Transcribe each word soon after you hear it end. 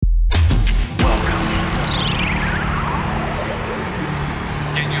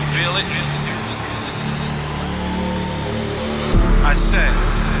it? I said,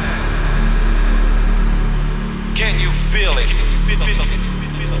 can you feel it?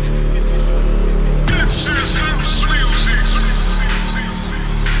 This is house music.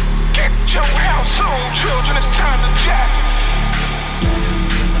 Get your house on, children. It's time to jack.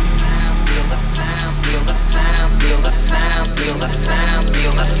 Feel the sound, feel the sound, feel the sound, feel the sound,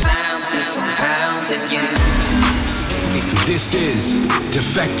 feel the sound system pounding you. This is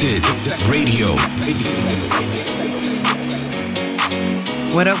Defected Radio.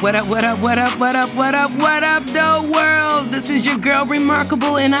 What up, what up, what up, what up, what up, what up, what up, the world? This is your girl,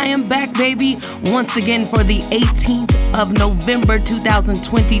 Rimarkable, and I am back, baby, once again for the 18th of November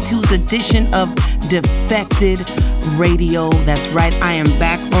 2022's edition of Defected Radio. That's right, I am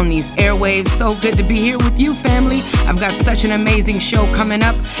back on these airwaves. So good to be here with you, family. I've got such an amazing show coming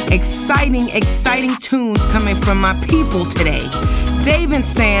up. Exciting tunes coming from my people today. Dave and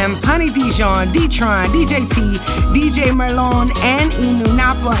Sam, Honey Dijon, D-Tron, DJ T, DJ Merlon, and Inu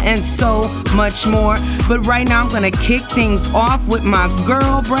Napa, and so much more. But right now I'm gonna kick things off with my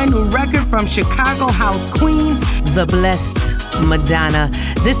girl, brand new record from Chicago house queen, the blessed Madonna.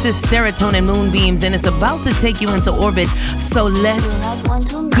 This is Serotonin Moonbeams, and it's about to take you into orbit, so let's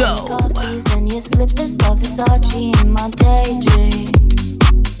go. And your slippers of Versace in my daydream.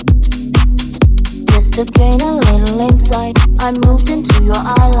 Just to gain a little insight, I moved into your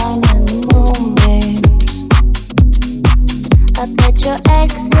eyeline and moonbeams. I bet your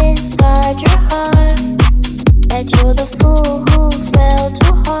exes guard your heart. Bet you're the fool who fell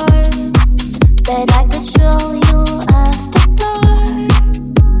too hard. Bet I could show you after dark.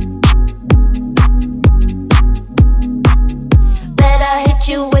 Bet I hit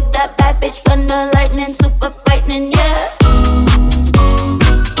you with that bad bitch thunder lightning, super frightening, yeah.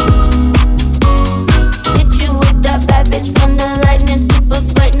 Bad bitch thunder lightning, super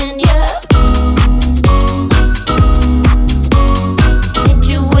frightening, yeah. Hit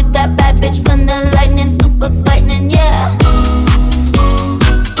you with that bad bitch thunder lightning, super frightening, yeah.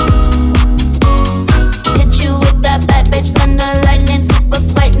 Hit you with that bad bitch thunder lightning, super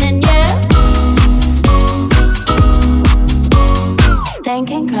frightening, yeah.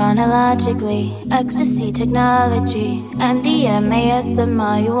 Thinking chronologically, ecstasy technology, MDMA, ASM,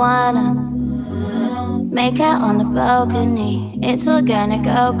 marijuana. Make out on the balcony, it's organic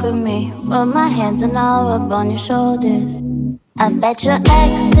alchemy. Rub my hands and I'll rub on your shoulders. I bet your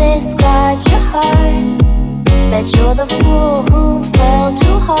exes guard your heart. Bet you're the fool who fell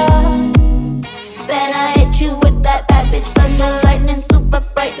too hard. Then I hit you with that bad bitch thunder lightning, super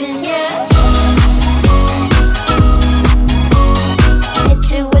frightening, yeah.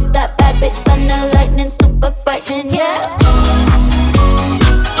 Hit you with that bad bitch thunder lightning, super frightening, yeah.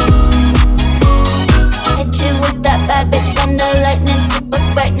 Hit you with that bad bitch thunder lightning, super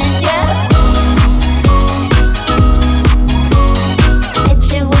frightening, yeah. Hit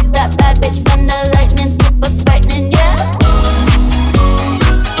you with that bad bitch thunder lightning, super frightening, yeah.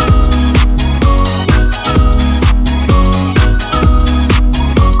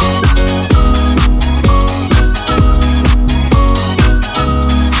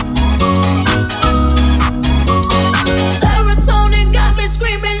 Serotonin got me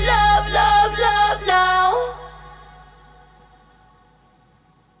screaming love, love, love now.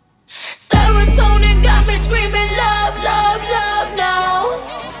 Serotonin got me screaming love, love, love now.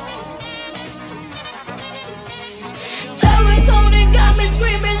 Serotonin got me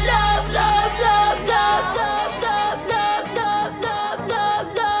screaming love, love, love, love, love, love, love, love, love,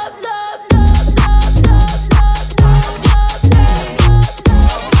 love, love, love,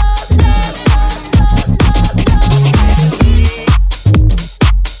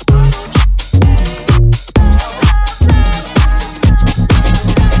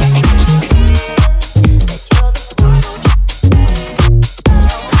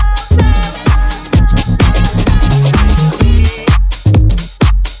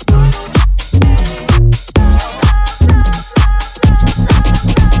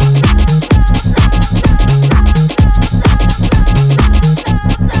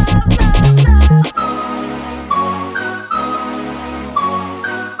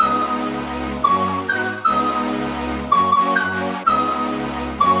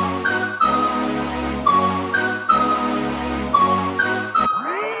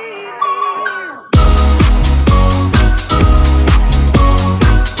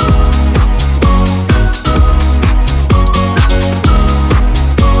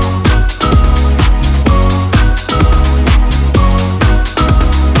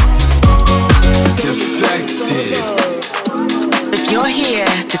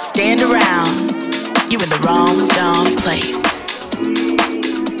 stand around, you're in the wrong darn place.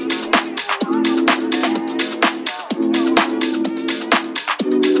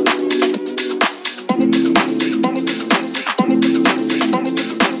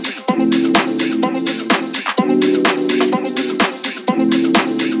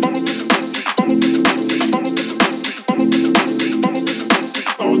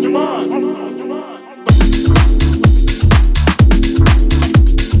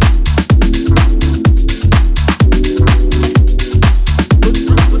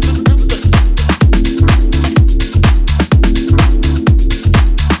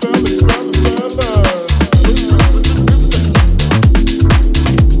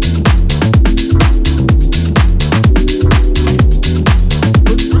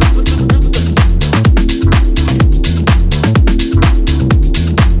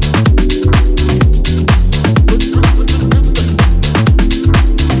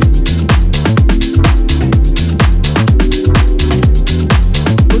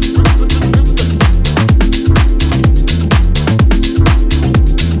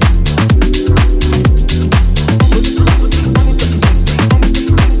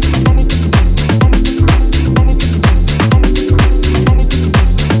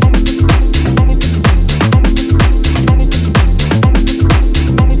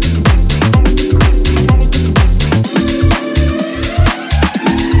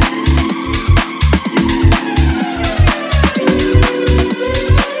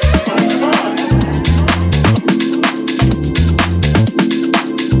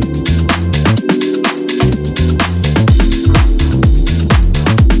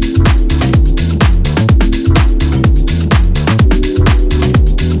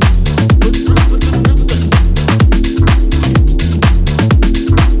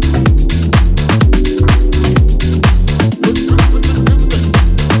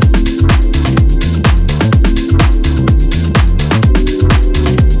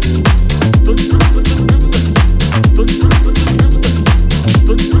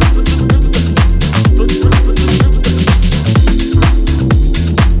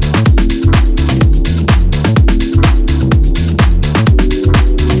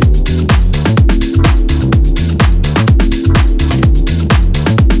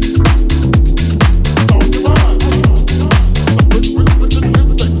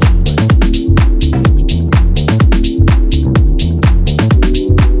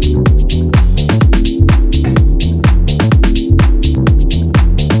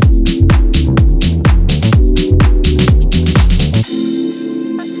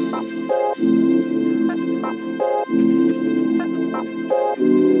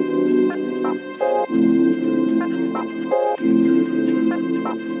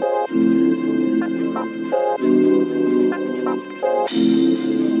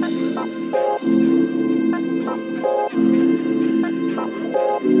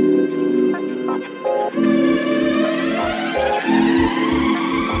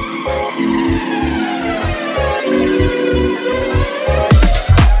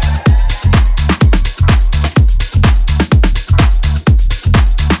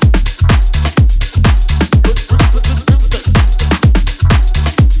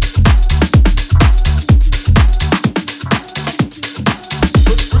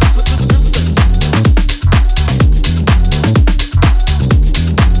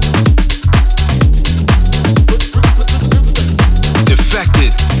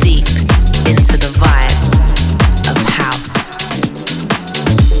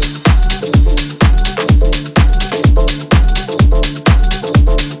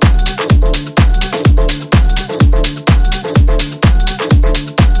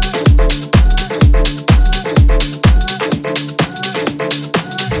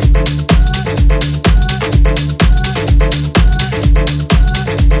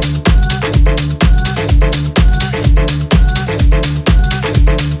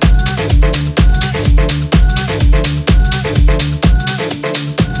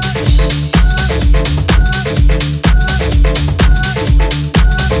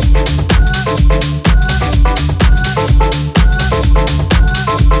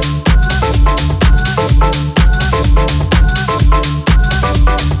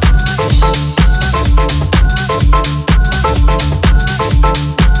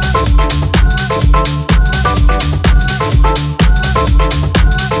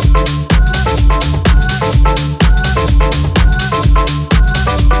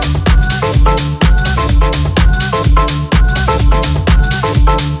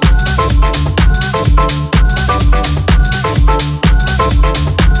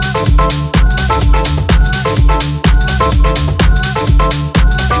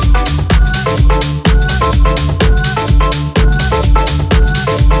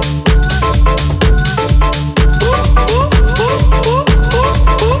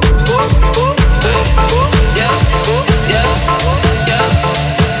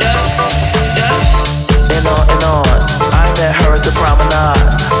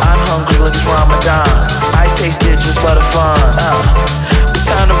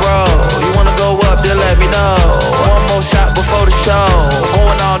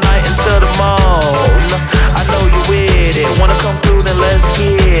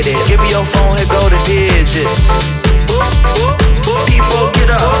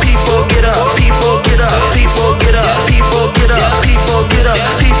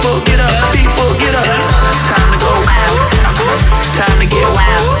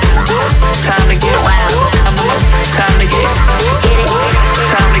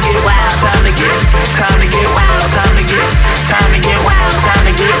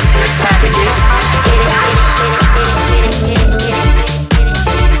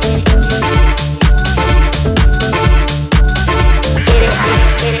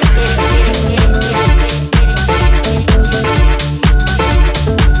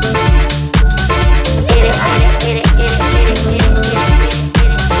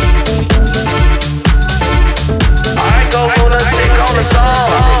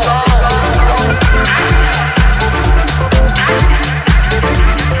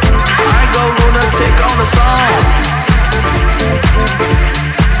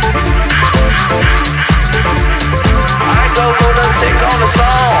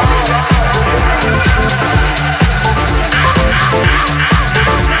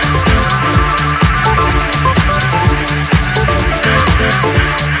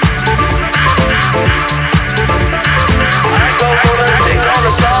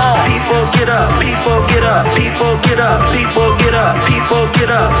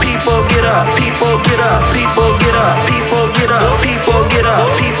 people get up, people get up, people get up, people get up, people get up,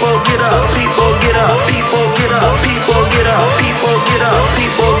 people get up, people get up, people get up, people get up, people get up,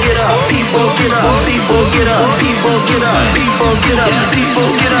 people get up, people get up, people get up, people get up, people get up, people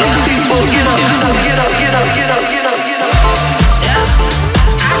get up, people get up, get up, get up, get up, get up, get up.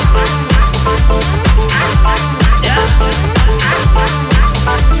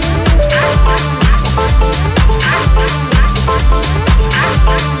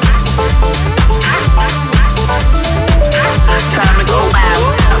 Time to go wild.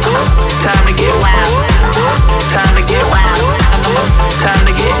 Time to get wild. Time to get wild. Time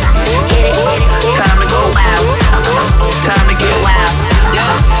to get hit it. Time to go wild. Time to get wild.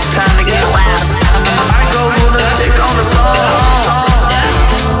 Time to get wild. I go lunatic on the song.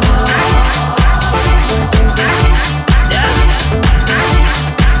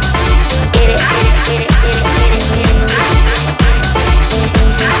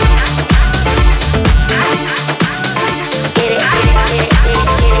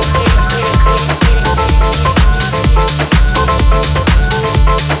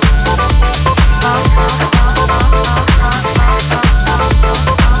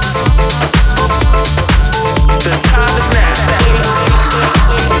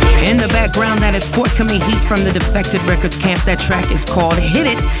 That is forthcoming heat from the Defected Records camp. That track is called Hit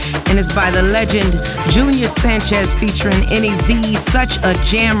It and is by the legend Junior Sanchez featuring NEZ. Such a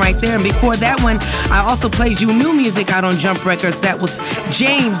jam right there. And before that one, I also played you new music out on Jump Records. That was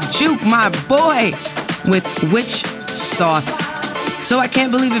James Juke, my boy, with Witch Sauce. So I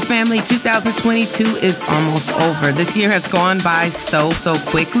can't believe it, family. 2022 is almost over. This year has gone by so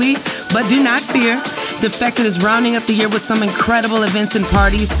quickly, but do not fear. Defected is rounding up the year with some incredible events and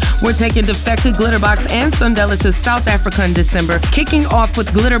parties. We're taking Defected, Glitterbox, and Sundella to South Africa in December, kicking off with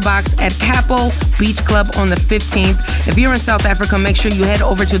Glitterbox at Capo Beach Club on the 15th. If you're in South Africa, make sure you head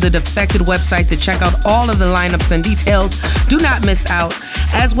over to the Defected website to check out all of the lineups and details. Do not miss out.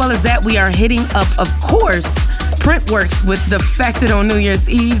 As well as that, we are hitting up, of course, Printworks with Defected on New Year's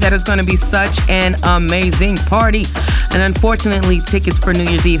Eve. That is going to be such an amazing party. And unfortunately, tickets for New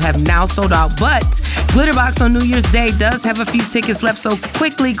Year's Eve have now sold out. But Glitterbox on New Year's Day does have a few tickets left, so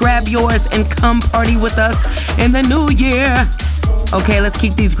quickly grab yours and come party with us in the new year. Okay, let's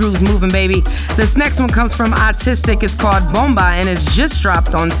keep these grooves moving, baby. This next one comes from Otistic. It's called Bomba and it's just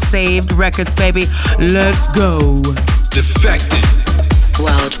dropped on Saved Records, baby. Let's go. Defected.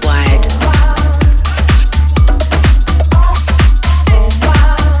 Worldwide.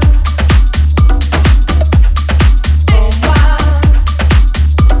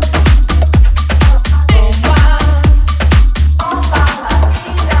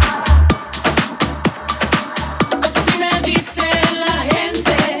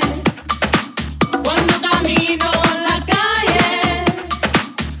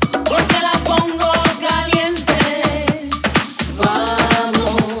 Porque la pongo caliente.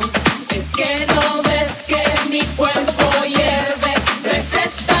 Vamos.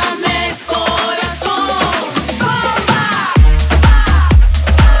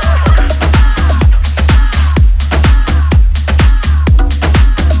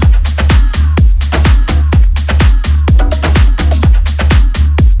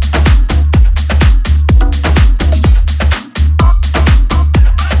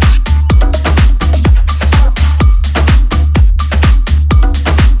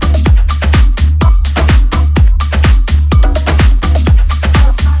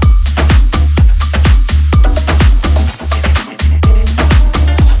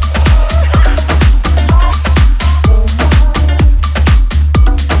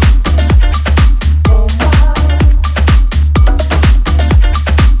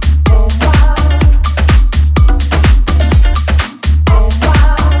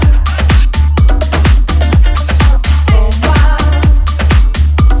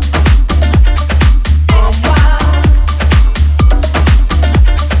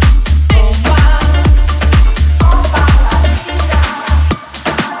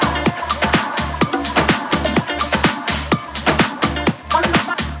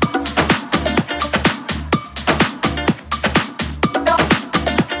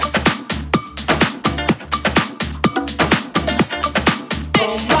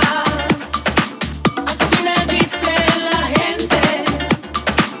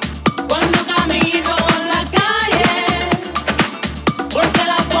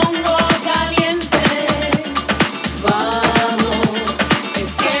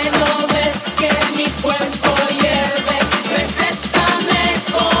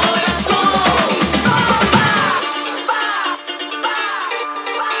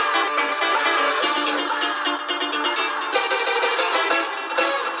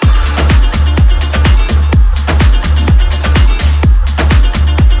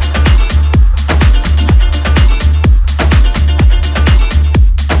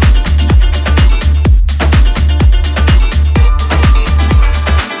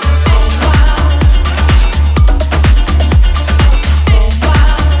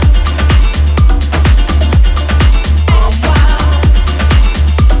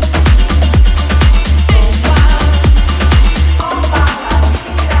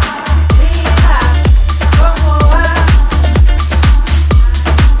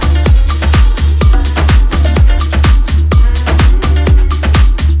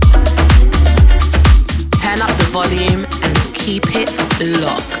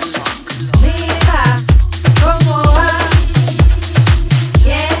 Mira cómo va.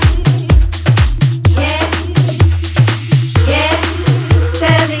 ¿Quién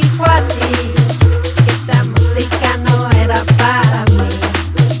te dijo a ti que esta música no era para mí?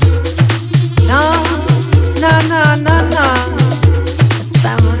 No.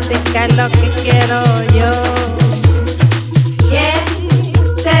 Esta música es lo que quiero yo. ¿Quién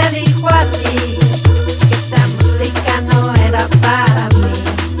te dijo a ti que esta música no era para mí?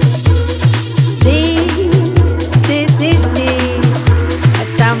 Sí.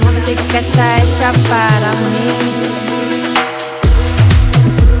 Esta música está hecha para mí.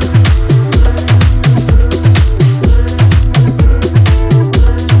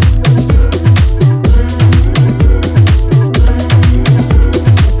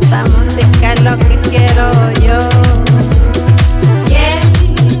 Lo que quiero yo. ¿Quién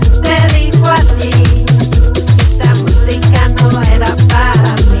te dijo a ti que esta música no era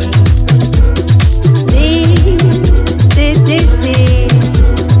para mí? Sí.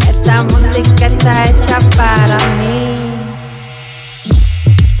 Esta música está hecha para mí.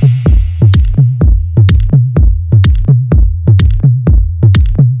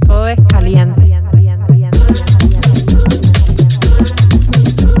 Todo es caliente.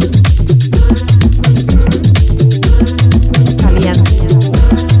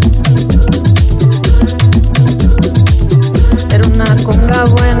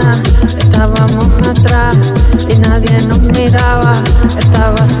 Buena, estábamos atrás y nadie nos miraba.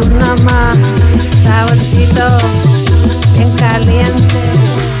 Estabas tú nada más, saborcito bien caliente.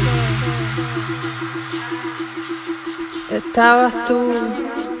 Estabas tú,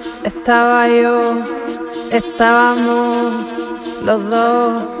 estaba yo, estábamos los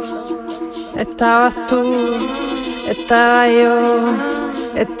dos. Estabas tú, estaba yo,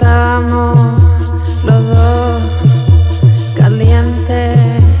 estábamos los dos. Caliente.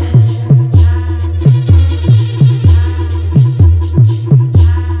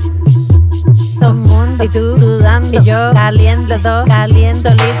 Todo el mundo y tú sudando y yo caliente, los dos caliente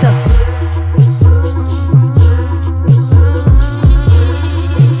solitos.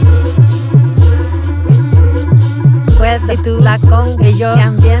 Y tú la conga y yo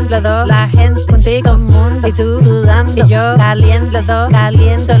también los dos, la gente contigo, todo el mundo y tú sudando y yo caliente, los dos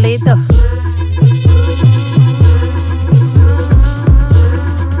caliente solitos.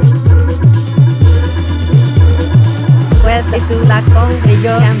 Y tú la conga y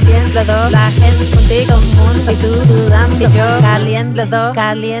yo también los dos, la gente contigo, el mundo y tú sudando y yo caliente, los dos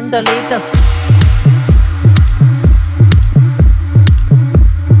caliente solitos.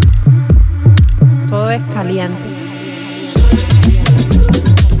 Todo es caliente.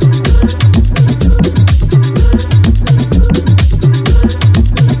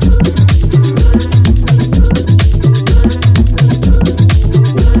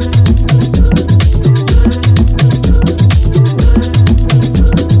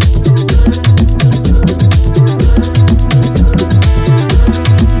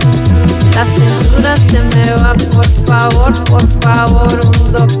 Por favor,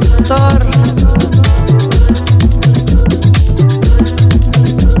 un doctor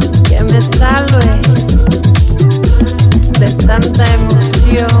que me salve de tanta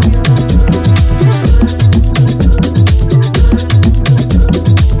emoción.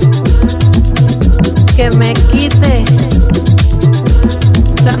 Que me quite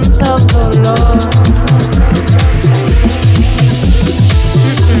tanto dolor.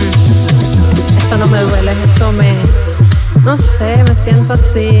 Esto no me duele, esto no sé, me siento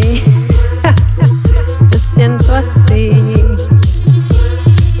así. Me siento así.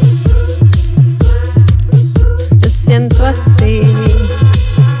 Me siento así.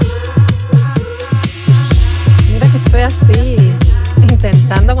 Mira que estoy así,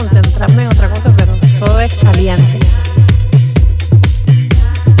 intentando concentrarme en otra cosa, pero todo es caliente.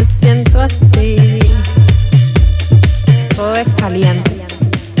 Me siento así. Todo es caliente.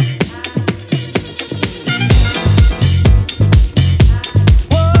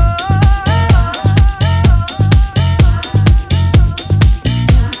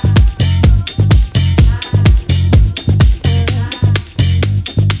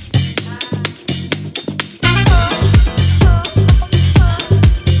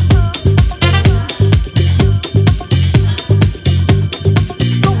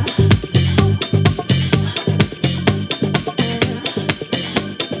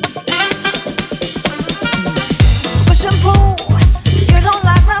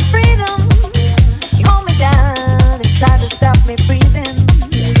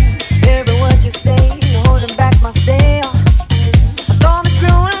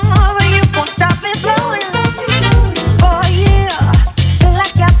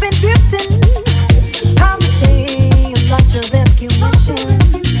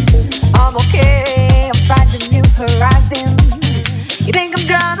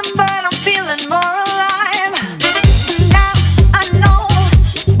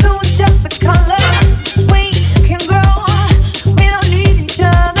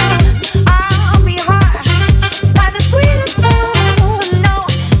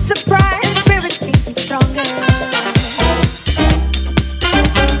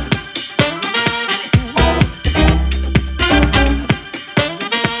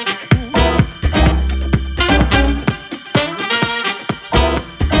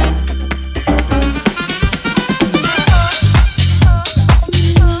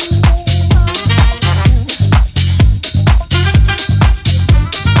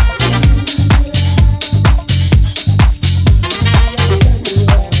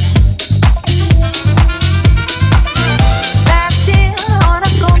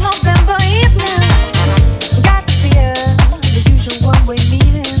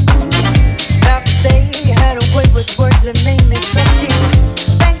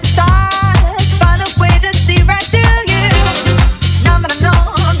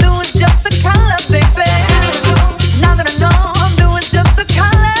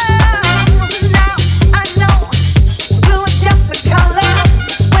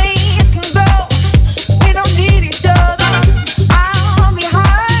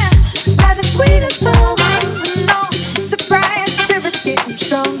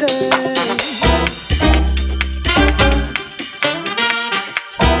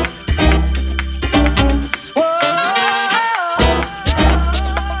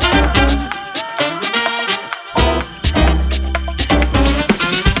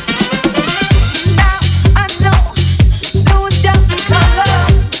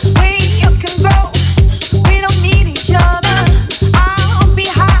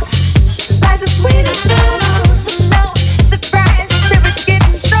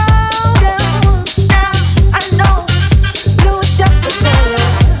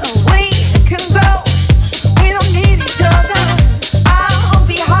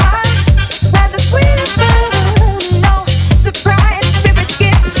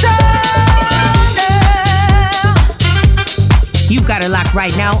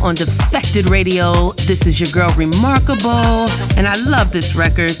 on Defected Radio. This is your girl Rimarkable, and I love this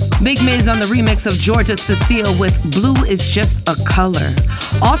record. Big Miz on the remix of Georgia Cécile with Blue is Just a Color.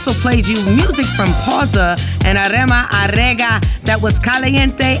 Also played you music from PAUZA and Arema Arega. That was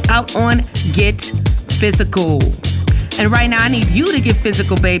Caliente out on Get Physical. And right now, I need you to get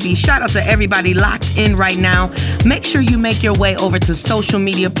physical, baby. Shout out to everybody locked in right now. Make sure you make your way over to social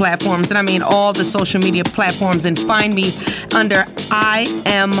media platforms, and I mean all the social media platforms, and find me under I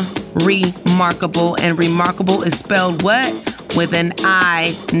Am Rimarkable. And Rimarkable is spelled what? With an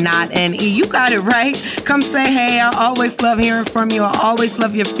I, not an E. You got it right. Come say hey. I always love hearing from you. I always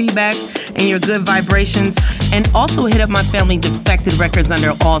love your feedback and your good vibrations. And also hit up my family Defected Records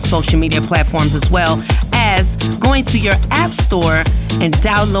under all social media platforms, as well as going to your app store and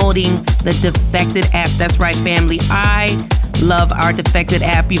downloading the Defected app. That's right, family. I love our Defected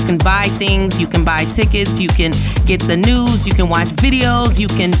app. You can buy things, you can buy tickets, you can get the news, you can watch videos, you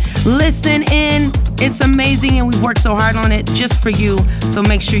can listen in. It's amazing, and we work so hard on it just for you. So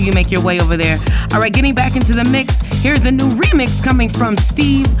make sure you make your way over there. All right, getting back into the mix. Here's a new remix coming from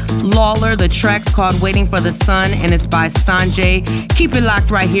Steve Lawler. The track's called Waiting for the Sun, and it's by SANJAY. Keep it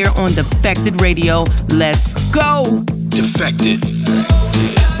locked right here on Defected Radio. Let's go. Defected.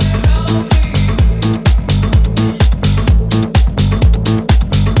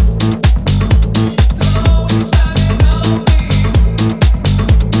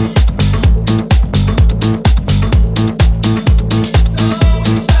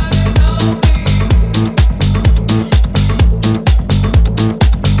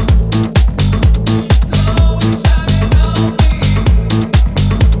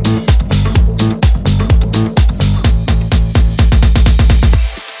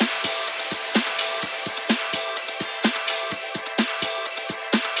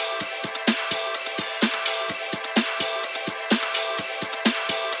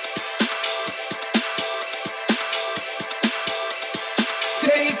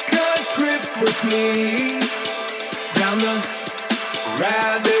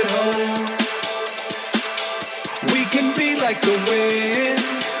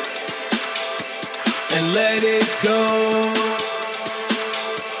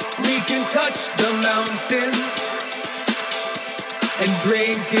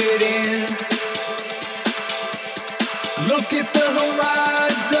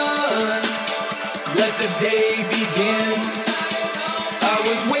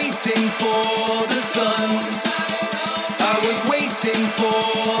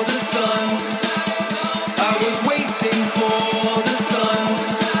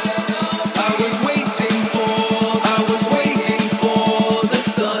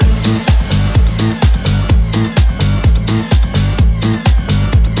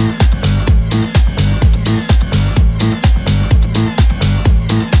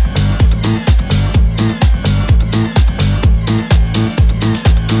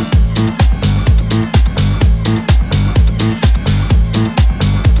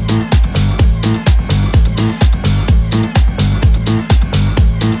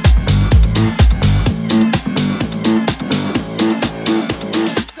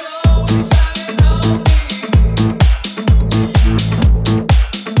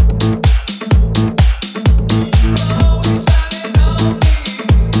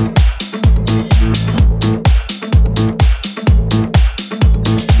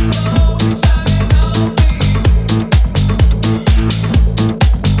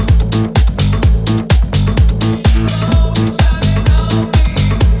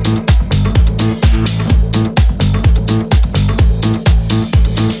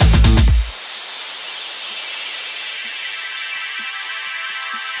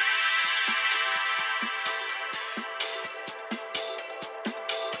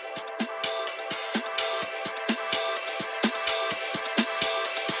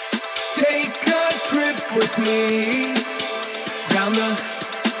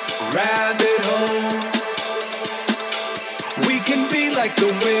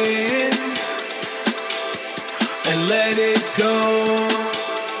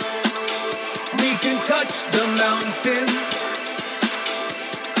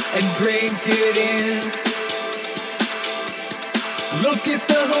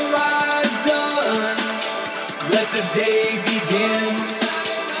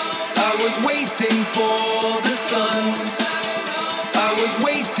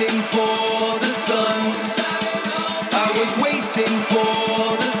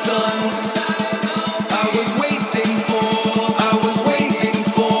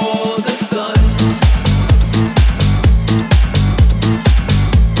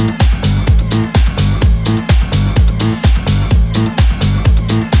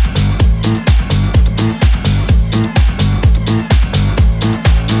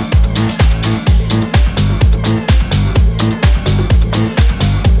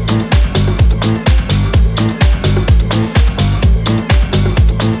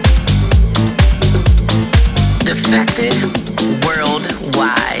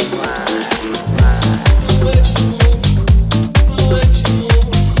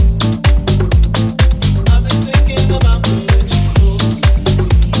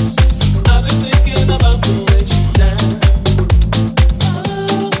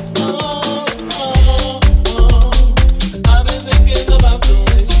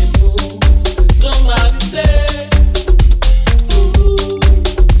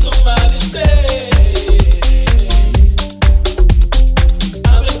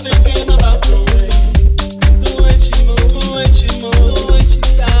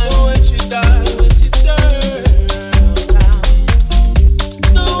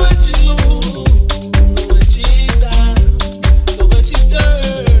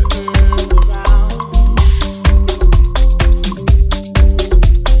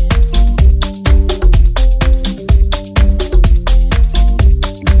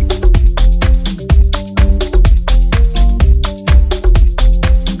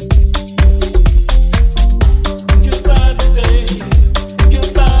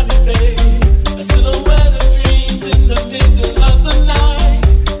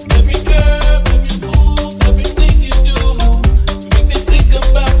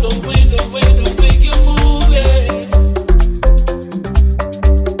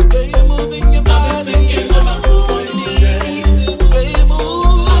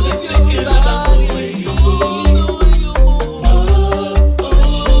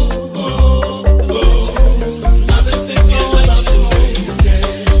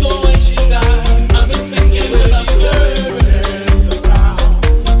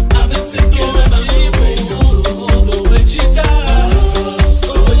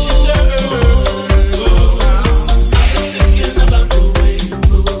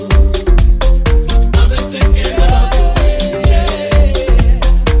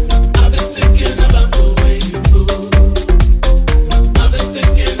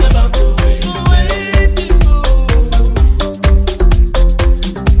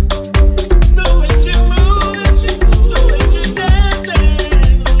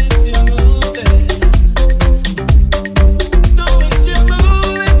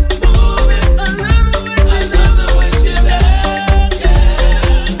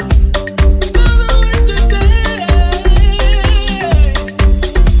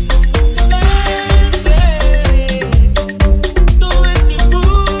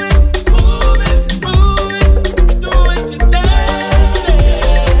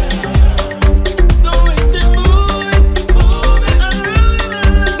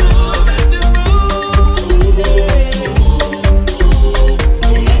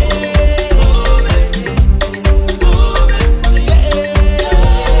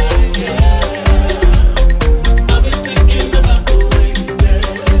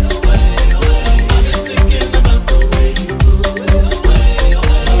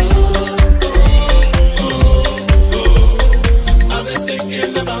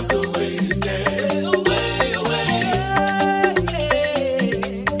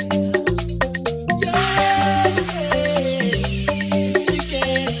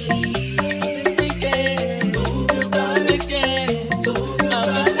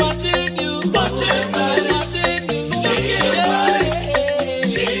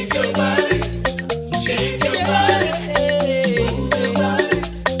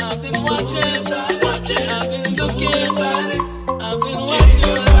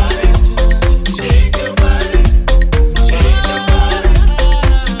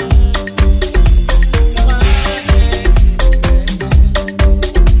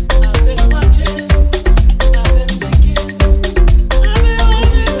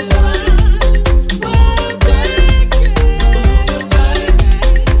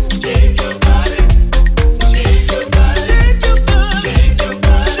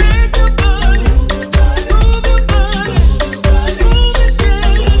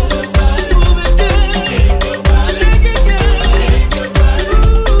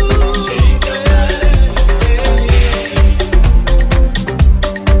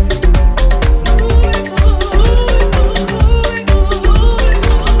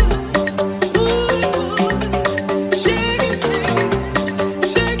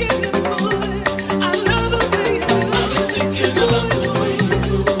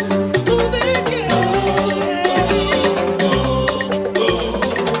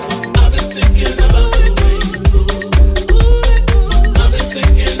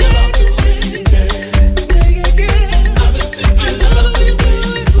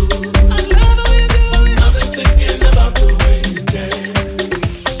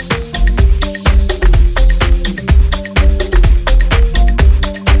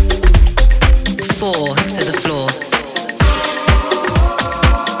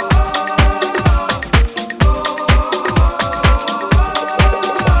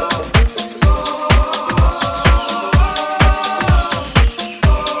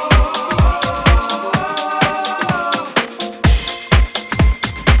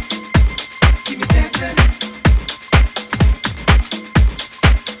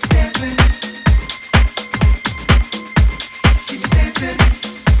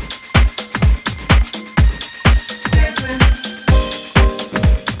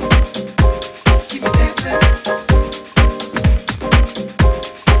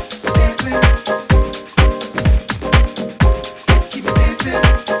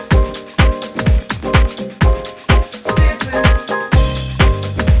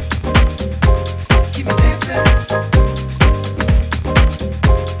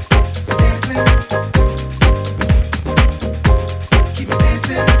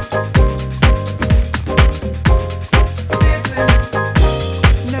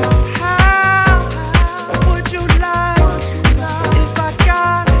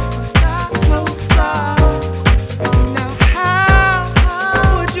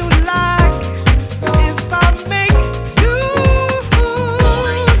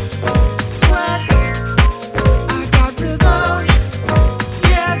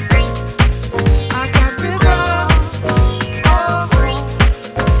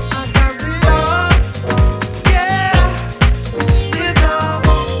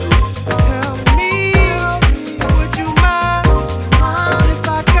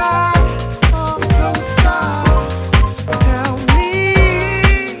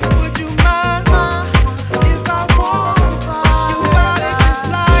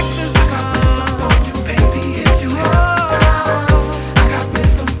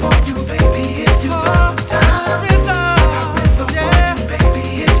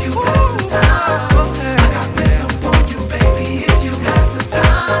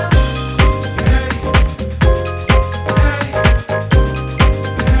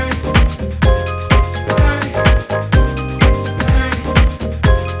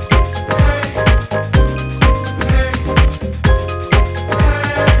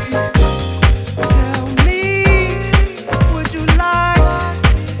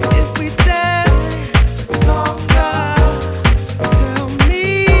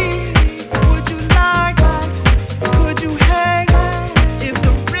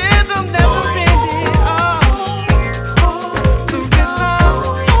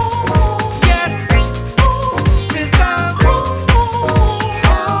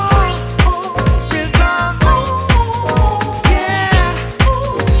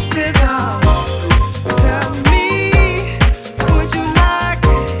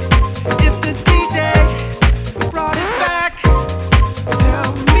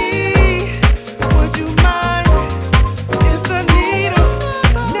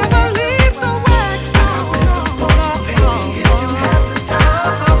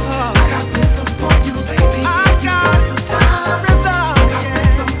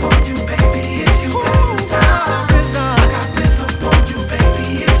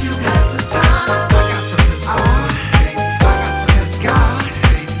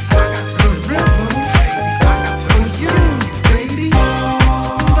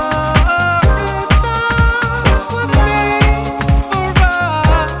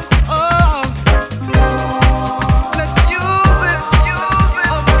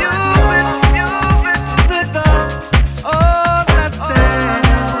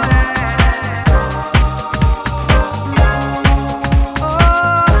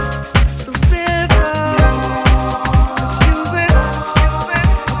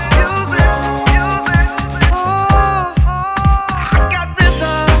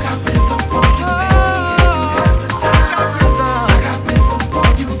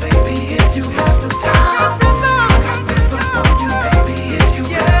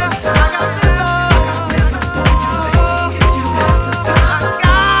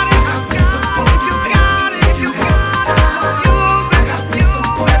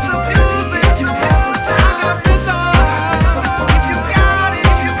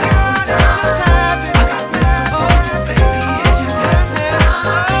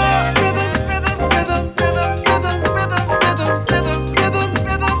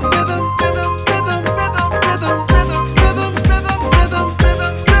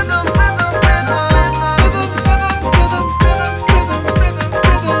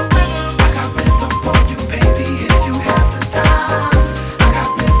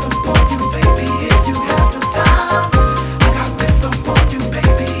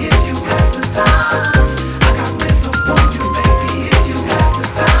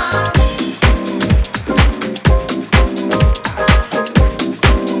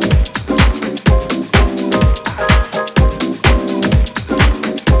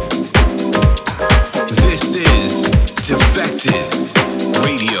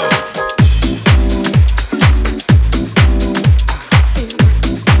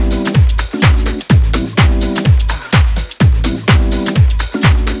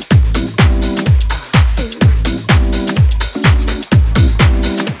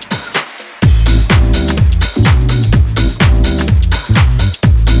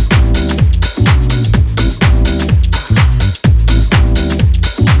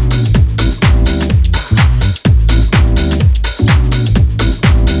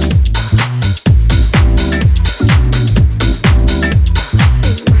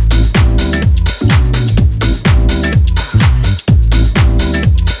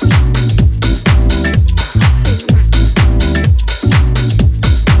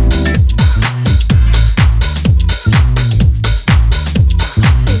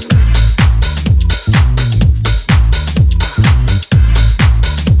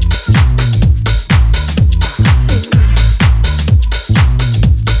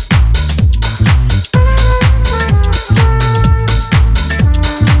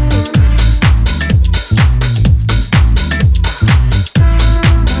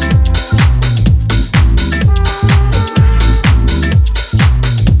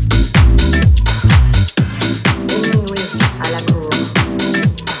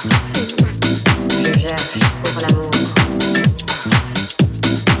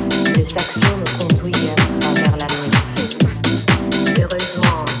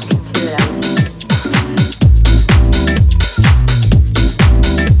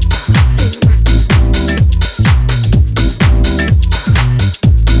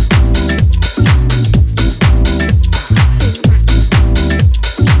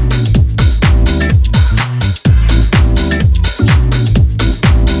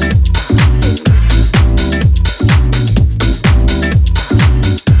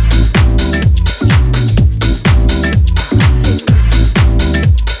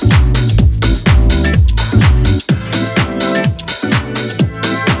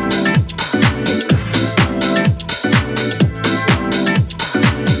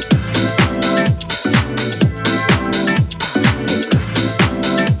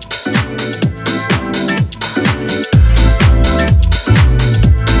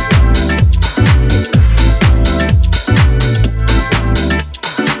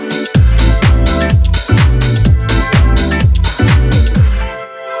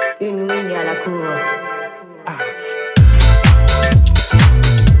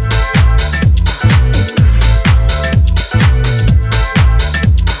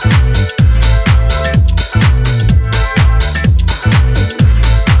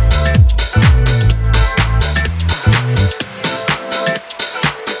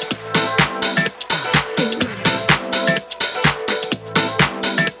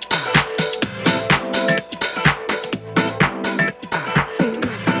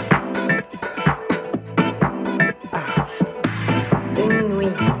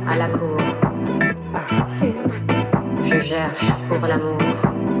 à la cour. Je cherche pour l'amour.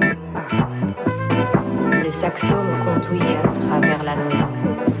 Les saxos me contouillent à travers la nuit.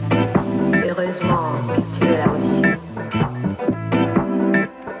 Heureusement que tu es là aussi.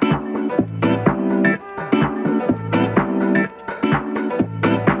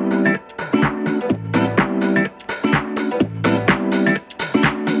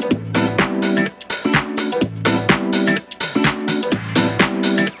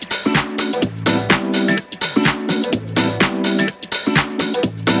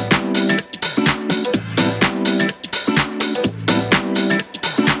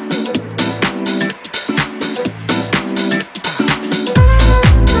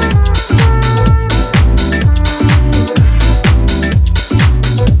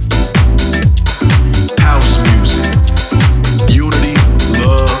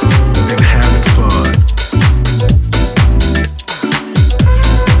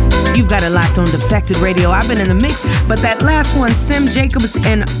 On Defected Radio. I've been in the mix, but that last one, Sim Jacobs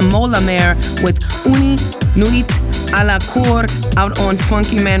and Molamère with Nuit à la Cour out on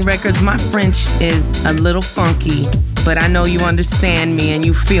FUNKiMAN Records. My French is a little funky, but I know you understand me and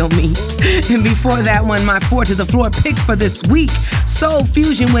you feel me. And before that one, my 4 to the floor pick for this week, Soul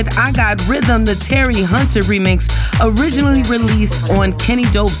Fuzion with I Got Rhythm, the Terry Hunter remix, originally released on Kenny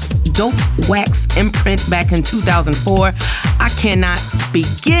Dope's Dopewax imprint back in 2004. I cannot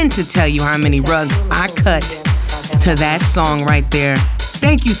begin to tell you how many rugs I cut to that song right there.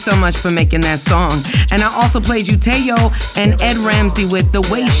 Thank you so much for making that song. And I also played you Teo and Ed Ramsey with The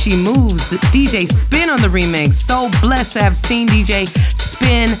Way She Moves, the DJ Spen on the remix. So blessed to have seen DJ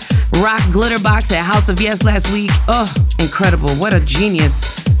Spen rock Glitterbox at House of Yes last week. Oh, incredible. What a genius.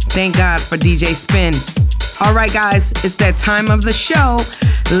 Thank God for DJ Spen. All right, guys, it's that time of the show.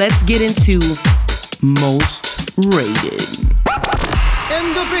 Let's get into Most Rated.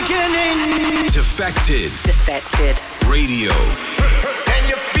 In the beginning, Defected Radio. Can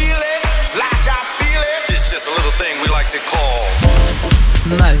you feel it? Like I feel it? It's just a little thing we like to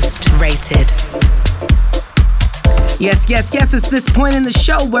call Most Rated. Yes, it's this point in the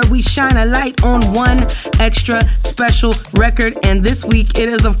show where we shine a light on one extra special record. And this week it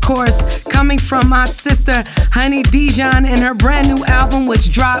is, of course, coming from my sister, Honey Dijon, and her brand new album,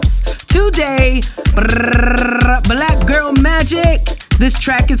 which drops today, Black Girl Magic. This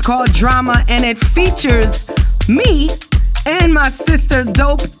track is called Drama, and it features me and my sister,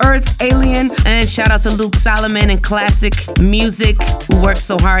 Dope Earth Alien. And shout out to Luke Solomon and Classic Music, who worked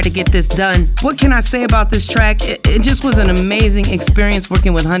so hard to get this done. What can I say about this track? It just was an amazing experience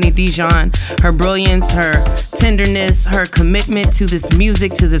working with Honey Dijon. Her brilliance, her tenderness, her commitment to this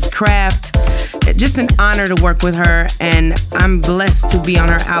music, to this craft. Just an honor to work with her, and I'm blessed to be on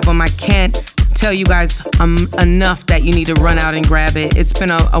her album. I can't tell you guys enough that you need to run out and grab it. It's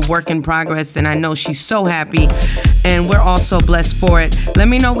been a work in progress, and I know she's so happy, and we're all so blessed for it. Let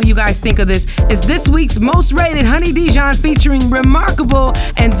me know what you guys think of this. It's this week's Most Rated, Honey Dijon featuring Rimarkable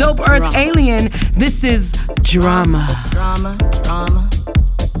and Dope Earth Alien. This is Drama. Drama.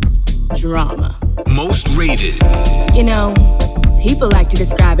 Most Rated. You know, people like to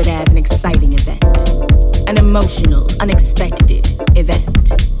describe it as an exciting event, an emotional, unexpected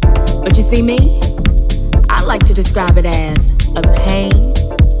event. But you see me, I like to describe it as a pain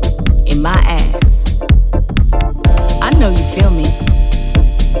in my ass. I know you feel me.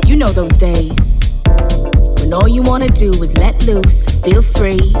 You know those days when all you wanna do is let loose, feel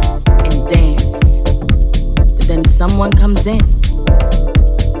free, and dance. But then someone comes in.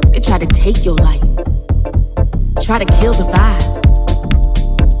 They try to take your life, try to kill the vibe.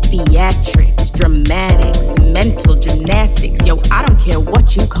 Theatrics, dramatics, mental gymnastics. Yo, I don't care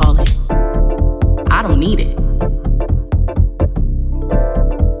what you call it. I don't need it.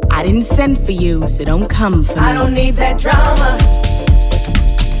 I didn't send for you, so don't come for me. I don't need that drama.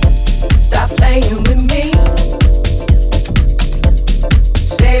 Stop playing with me.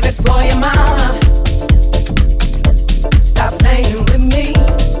 Save it for your mama. Stop playing with me.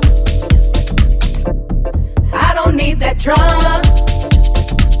 I don't need that drama.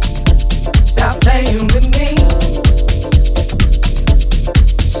 Stop playing with me.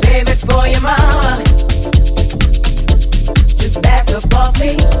 Save it for your mama. Just back up off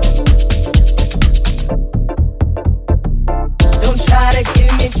me. Don't try to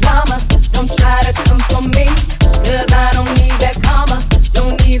give me drama. Don't try to come for me. Cause I don't need that karma.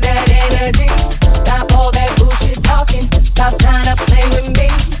 Don't need that energy. Stop all that bullshit talking. Stop trying to play with me.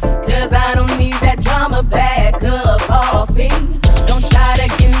 Cause I don't need that drama. Back up off me. Don't try to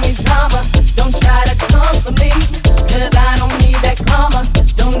give me drama. Don't try to come for me. Cause I don't need that karma.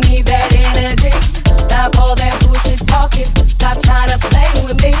 Don't need that energy. Stop all that bullshit talking. Stop trying to play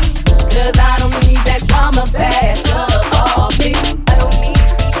with me.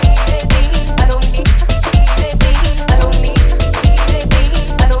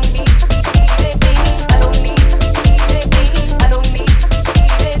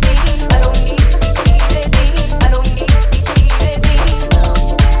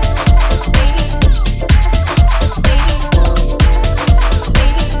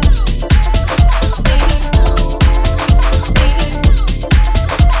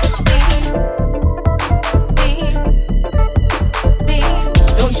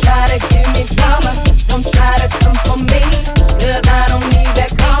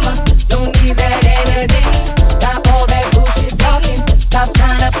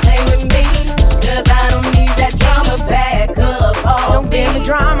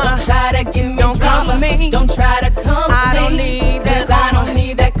 me. Don't try to come for me. I don't need that. 'Cause I don't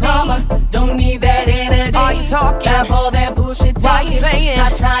need that karma. Don't need that energy. Are you talking? Stop all that bullshit talking. Why you playing?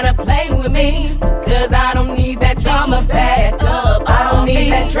 Stop trying to play with me. 'Cause I don't need that drama. Back up. I don't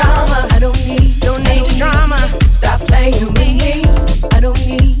need that drama. I don't need the drama. Stop playing with me. I don't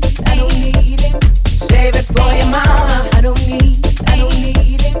need it. Save it for your mama. I don't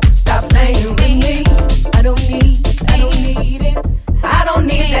need it. Stop playing with me. I don't need it. I don't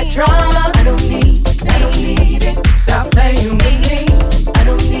need that drama. I don't need it. Stop playing with me. I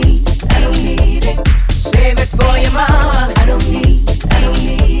don't need it. Save it for your mama. I don't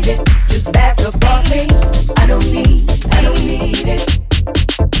need it. Just back up off me. I don't need it.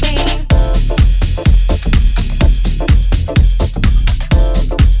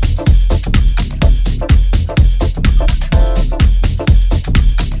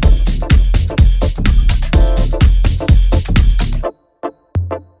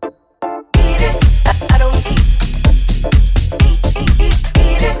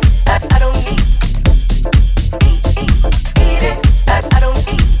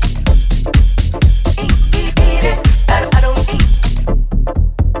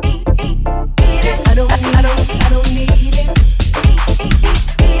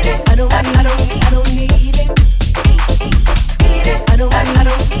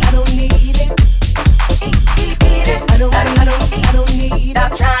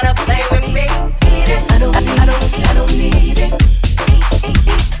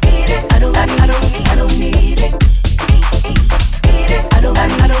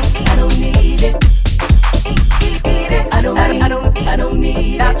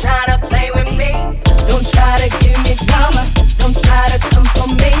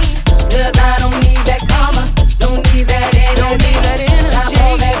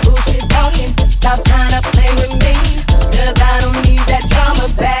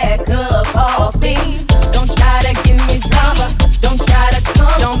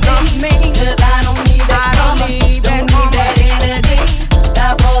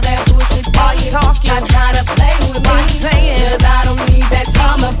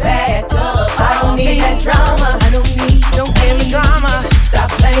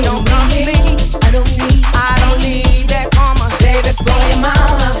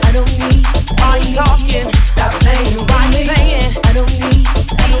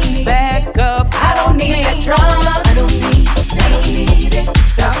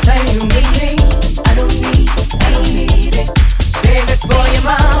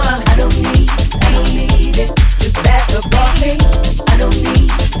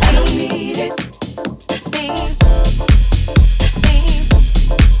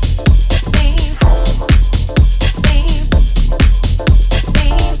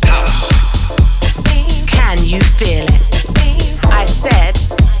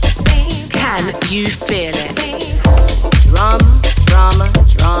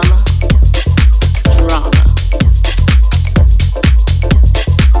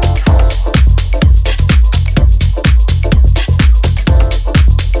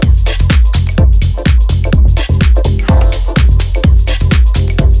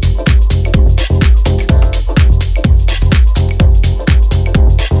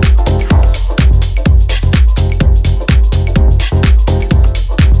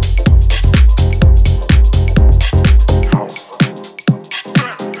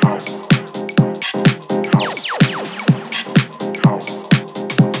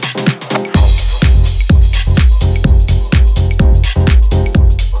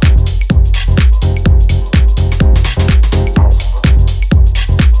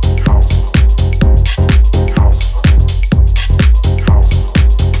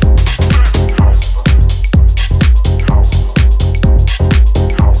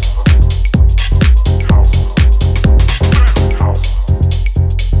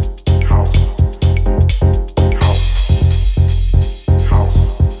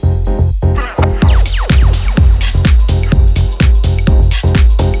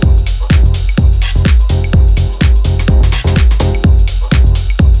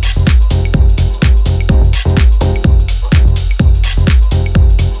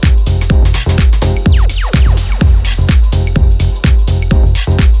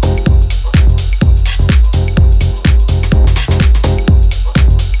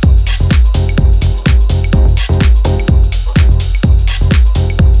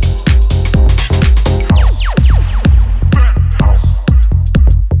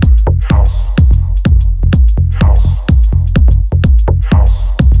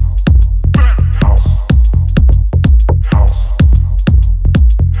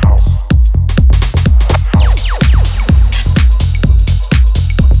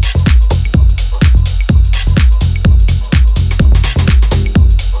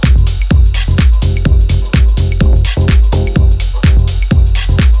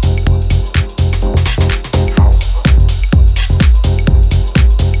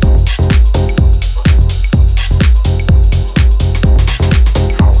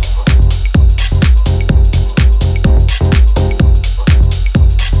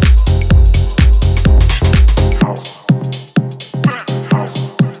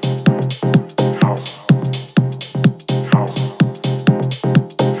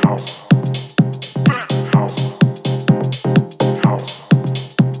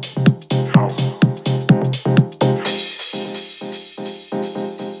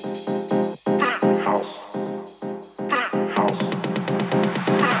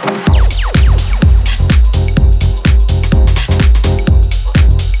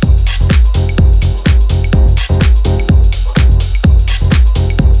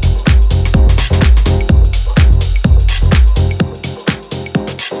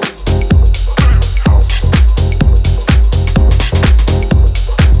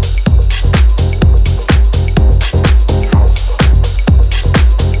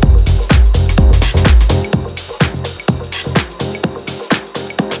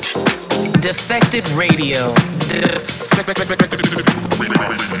 Defected Radio.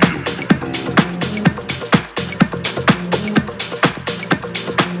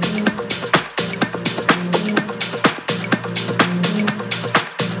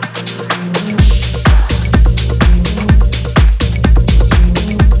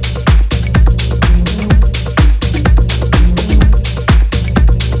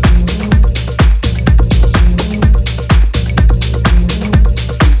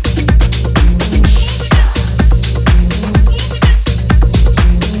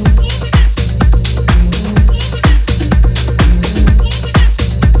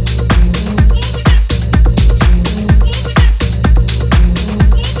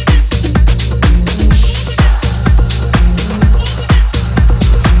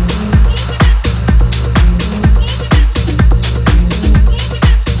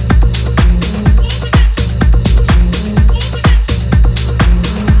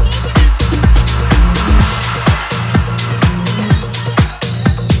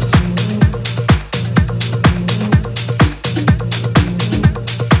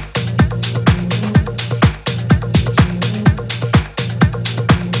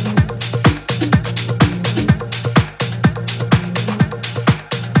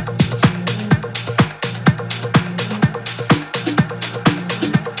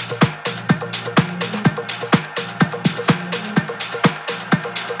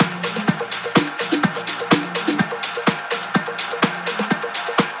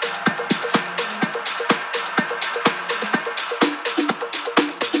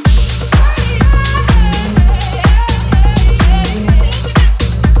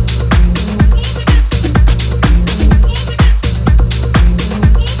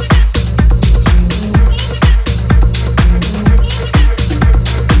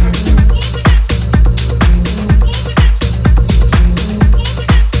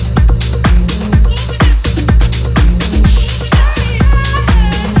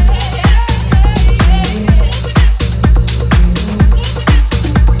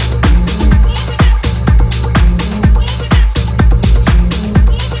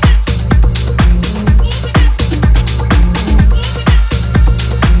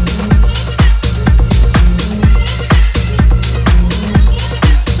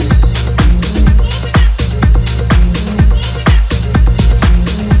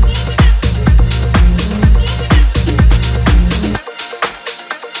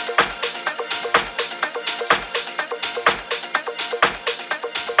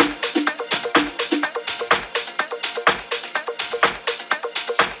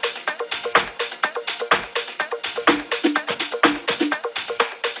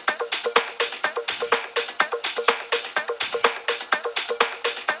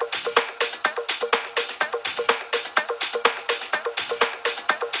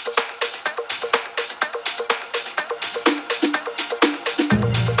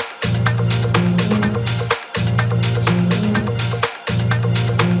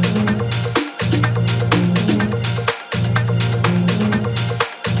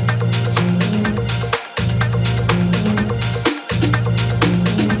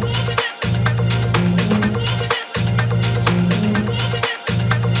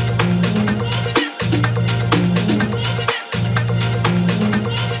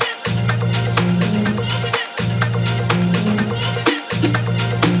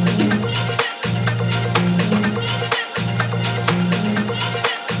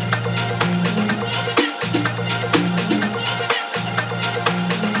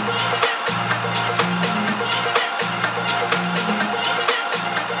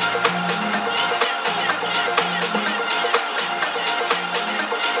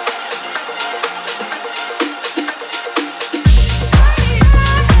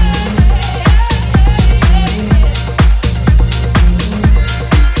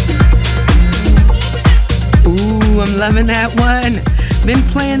 Loving that one. Been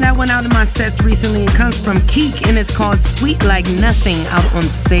playing that one out in my sets recently. It comes from KeeQ and it's called Sweet Like Nothing, out on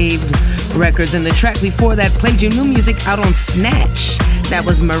Saved Records. And the track before that played your new music out on Snatch. That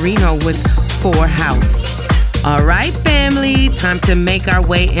was Marino with Haus. All right, family, time to make our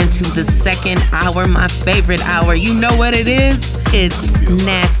way into the second hour, my favorite hour. You know what it is? It's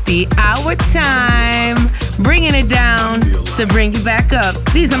Nasty Hour time. Bringing it down to bring you back up.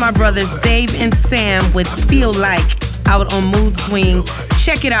 These are my brothers Dave and Sam with Feel Like, out on Mood Swing.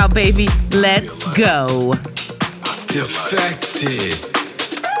 Check it out, baby. Let's go. Defected.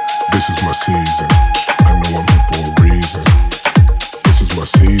 This is my season. I know I'm here for a reason. This is my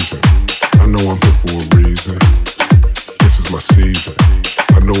season. I know I'm here for a reason. This is my season.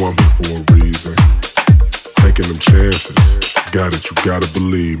 I know I'm here for a reason. Taking them chances. Got it, you gotta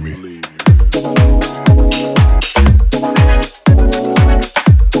believe me.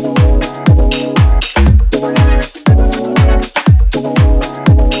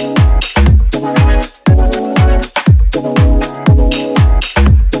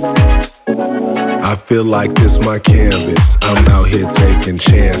 Feel like this my canvas. I'm out here taking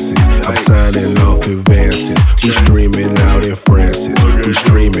chances. I'm signing off advances. We streaming out in Francis. We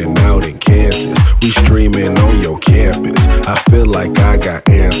streaming out in Kansas. We streaming on your campus. I feel like I got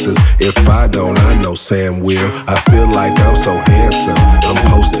answers. If I don't, I know Sam will. I feel like I'm so handsome. I'm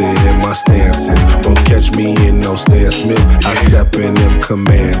posted in my stances. Won't catch me in no Stan Smith. I step in them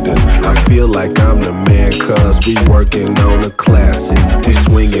commanders. I feel like I'm the man, cause we working on a classic. We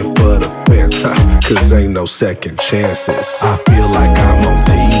swinging for the fence, cause ain't no second chances. I feel like I'm on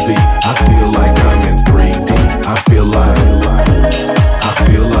TV. I feel like I'm in 3D. I feel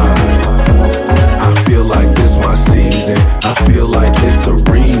like this my season. I feel like it's a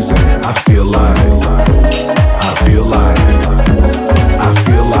reason. I feel like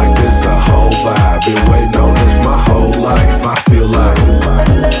this a whole vibe. Been waiting on this my whole life. I feel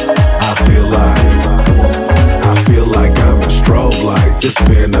like I'm in strobe lights. It's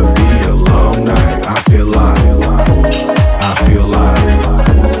finna be a long night. I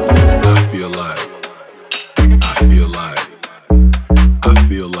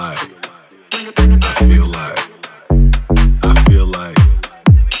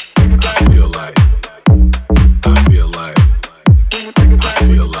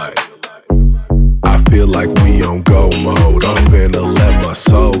feel like we on go mode. I'm finna let my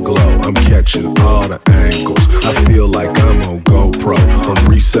soul glow. I'm catching all the angles. I feel like I'm on GoPro. From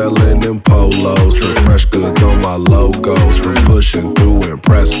reselling them polos to fresh goods on my logos. From pushing through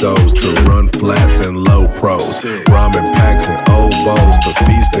Imprestos to run flats and low pros. Ramen packs and oboes to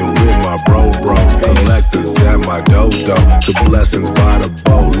feasting with my bros. Collectors at my dodo to blessings by the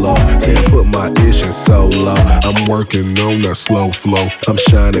boatload. Can't put my ish in solo. I'm working on that slow flow. I'm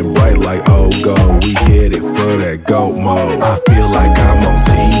shining bright like Ogo. We hit it for that goat mode. I feel like I'm on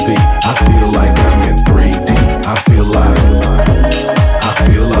TV. I feel like I'm in 3D. I feel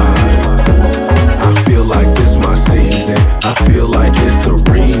like this my season. I feel like it's a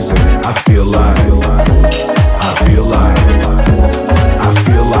reason. I feel like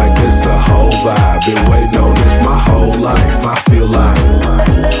this a whole vibe. Been waiting on this my whole life. I feel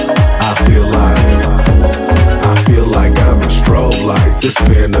like I'm in strobe lights. It's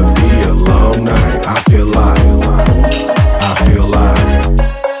finna be a long night. I feel like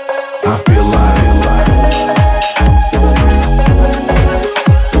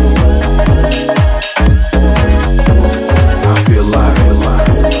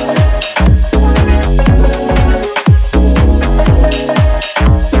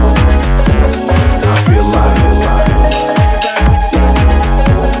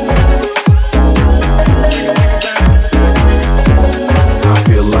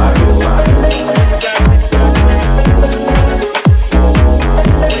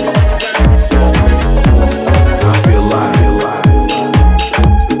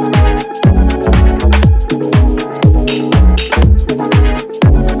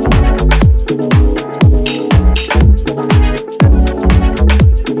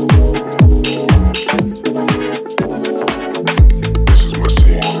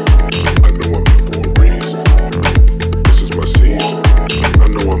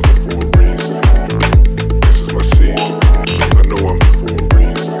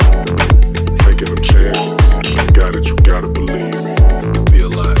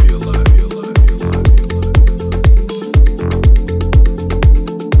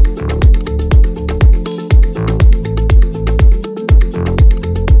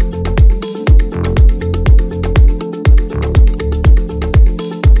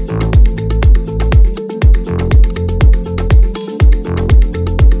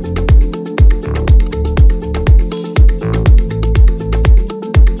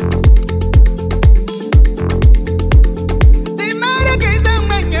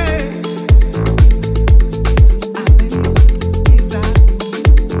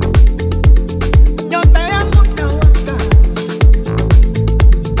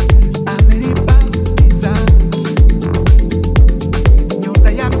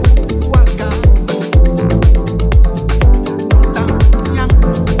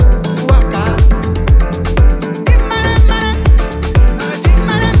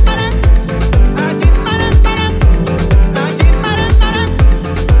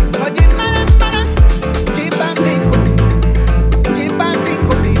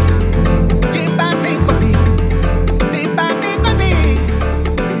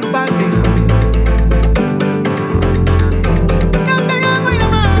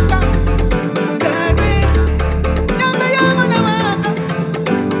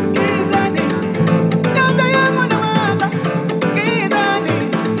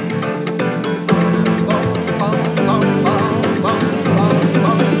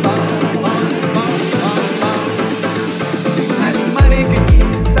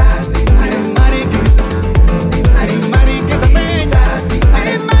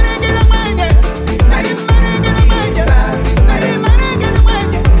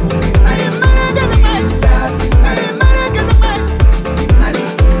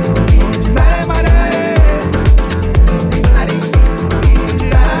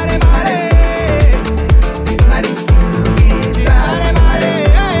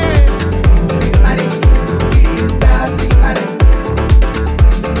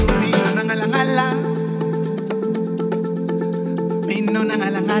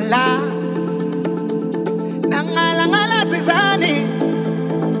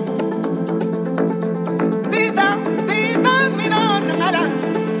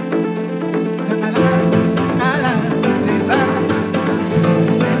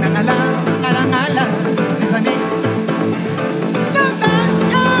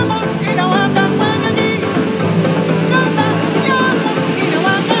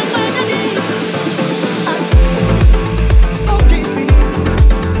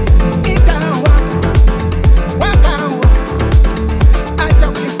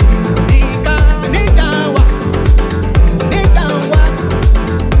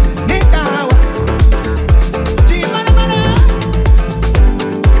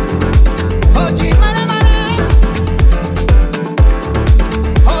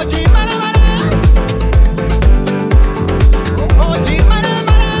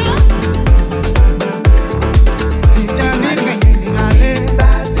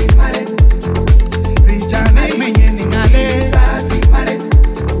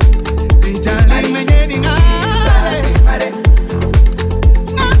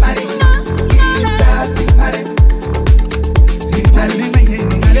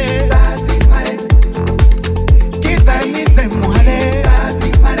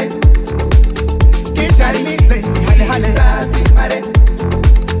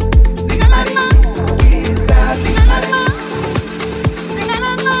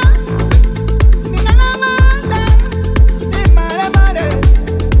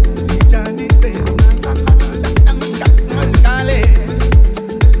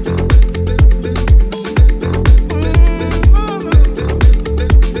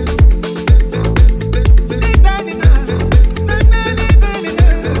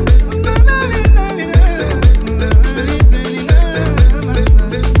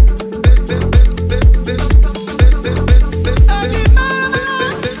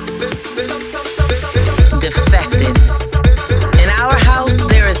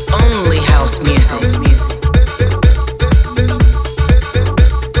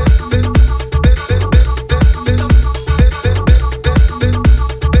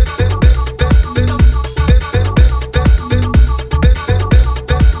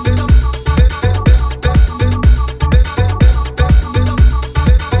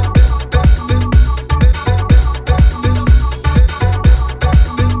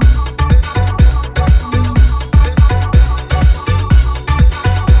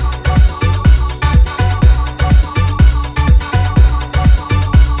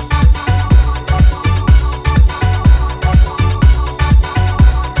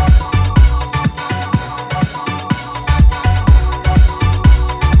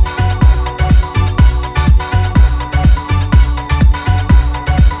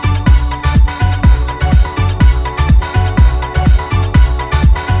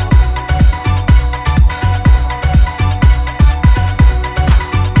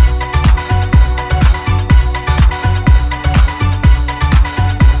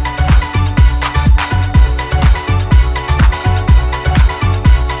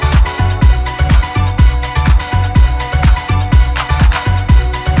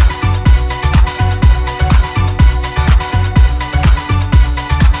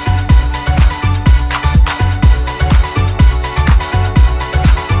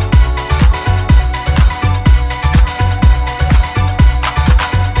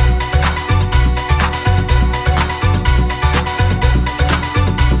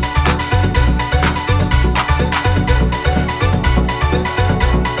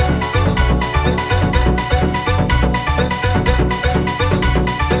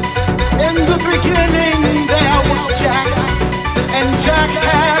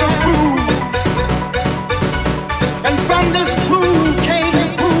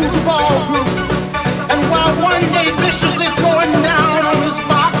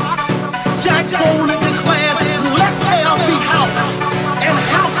boldly declared, let there be house. And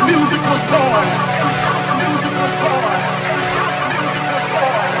house music was born.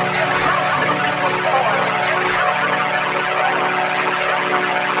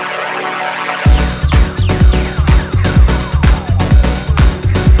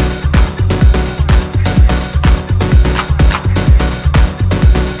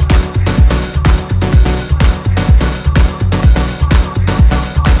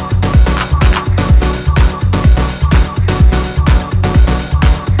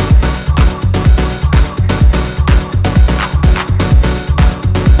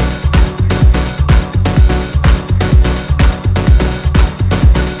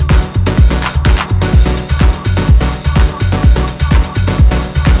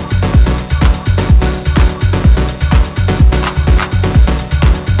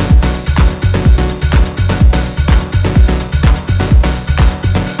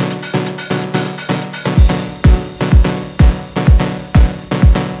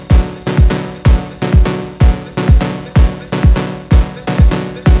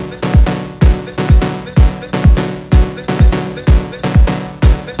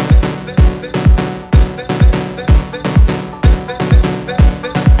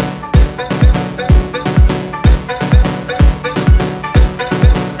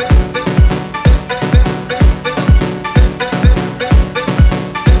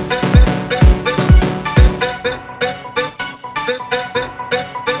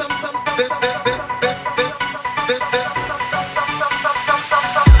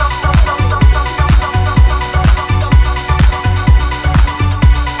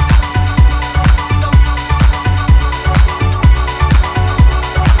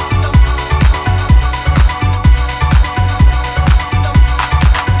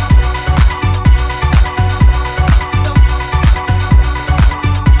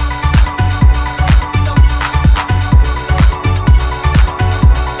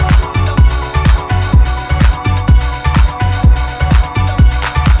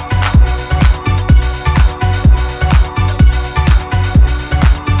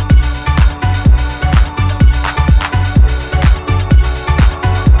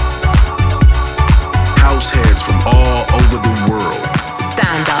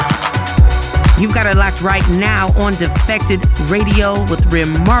 Right now on Defected Radio with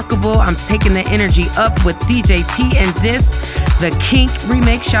Rimarkable. I'm taking the energy up with DJ T and Dis, the Kink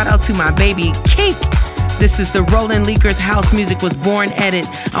remix. Shout out to my baby Kink. This is the Roland Leakers House Music Was Born edit.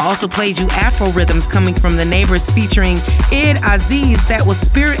 I also played you Afro rhythms coming from the Neighbors featuring Id Aziz. That was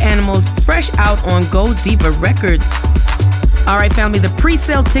Spirit Animals, fresh out on Go Diva Records. All right, family, the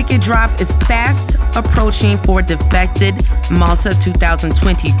pre-sale ticket drop is fast approaching for Defected Malta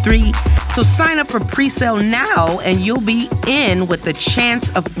 2023. So sign up for pre-sale now and you'll be in with the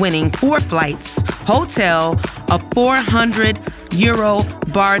chance of winning 4 flights, hotel, a €400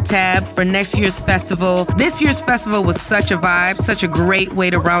 bar tab for next year's festival. This year's festival was such a vibe, such a great way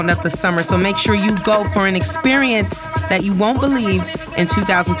to round up the summer. So make sure you go for an experience that you won't believe in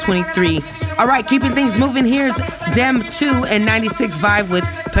 2023. All right, keeping things moving. Here's Dem 2 and 96 Vibe with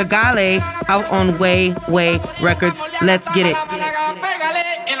Pegale out on Way Records. Let's get it.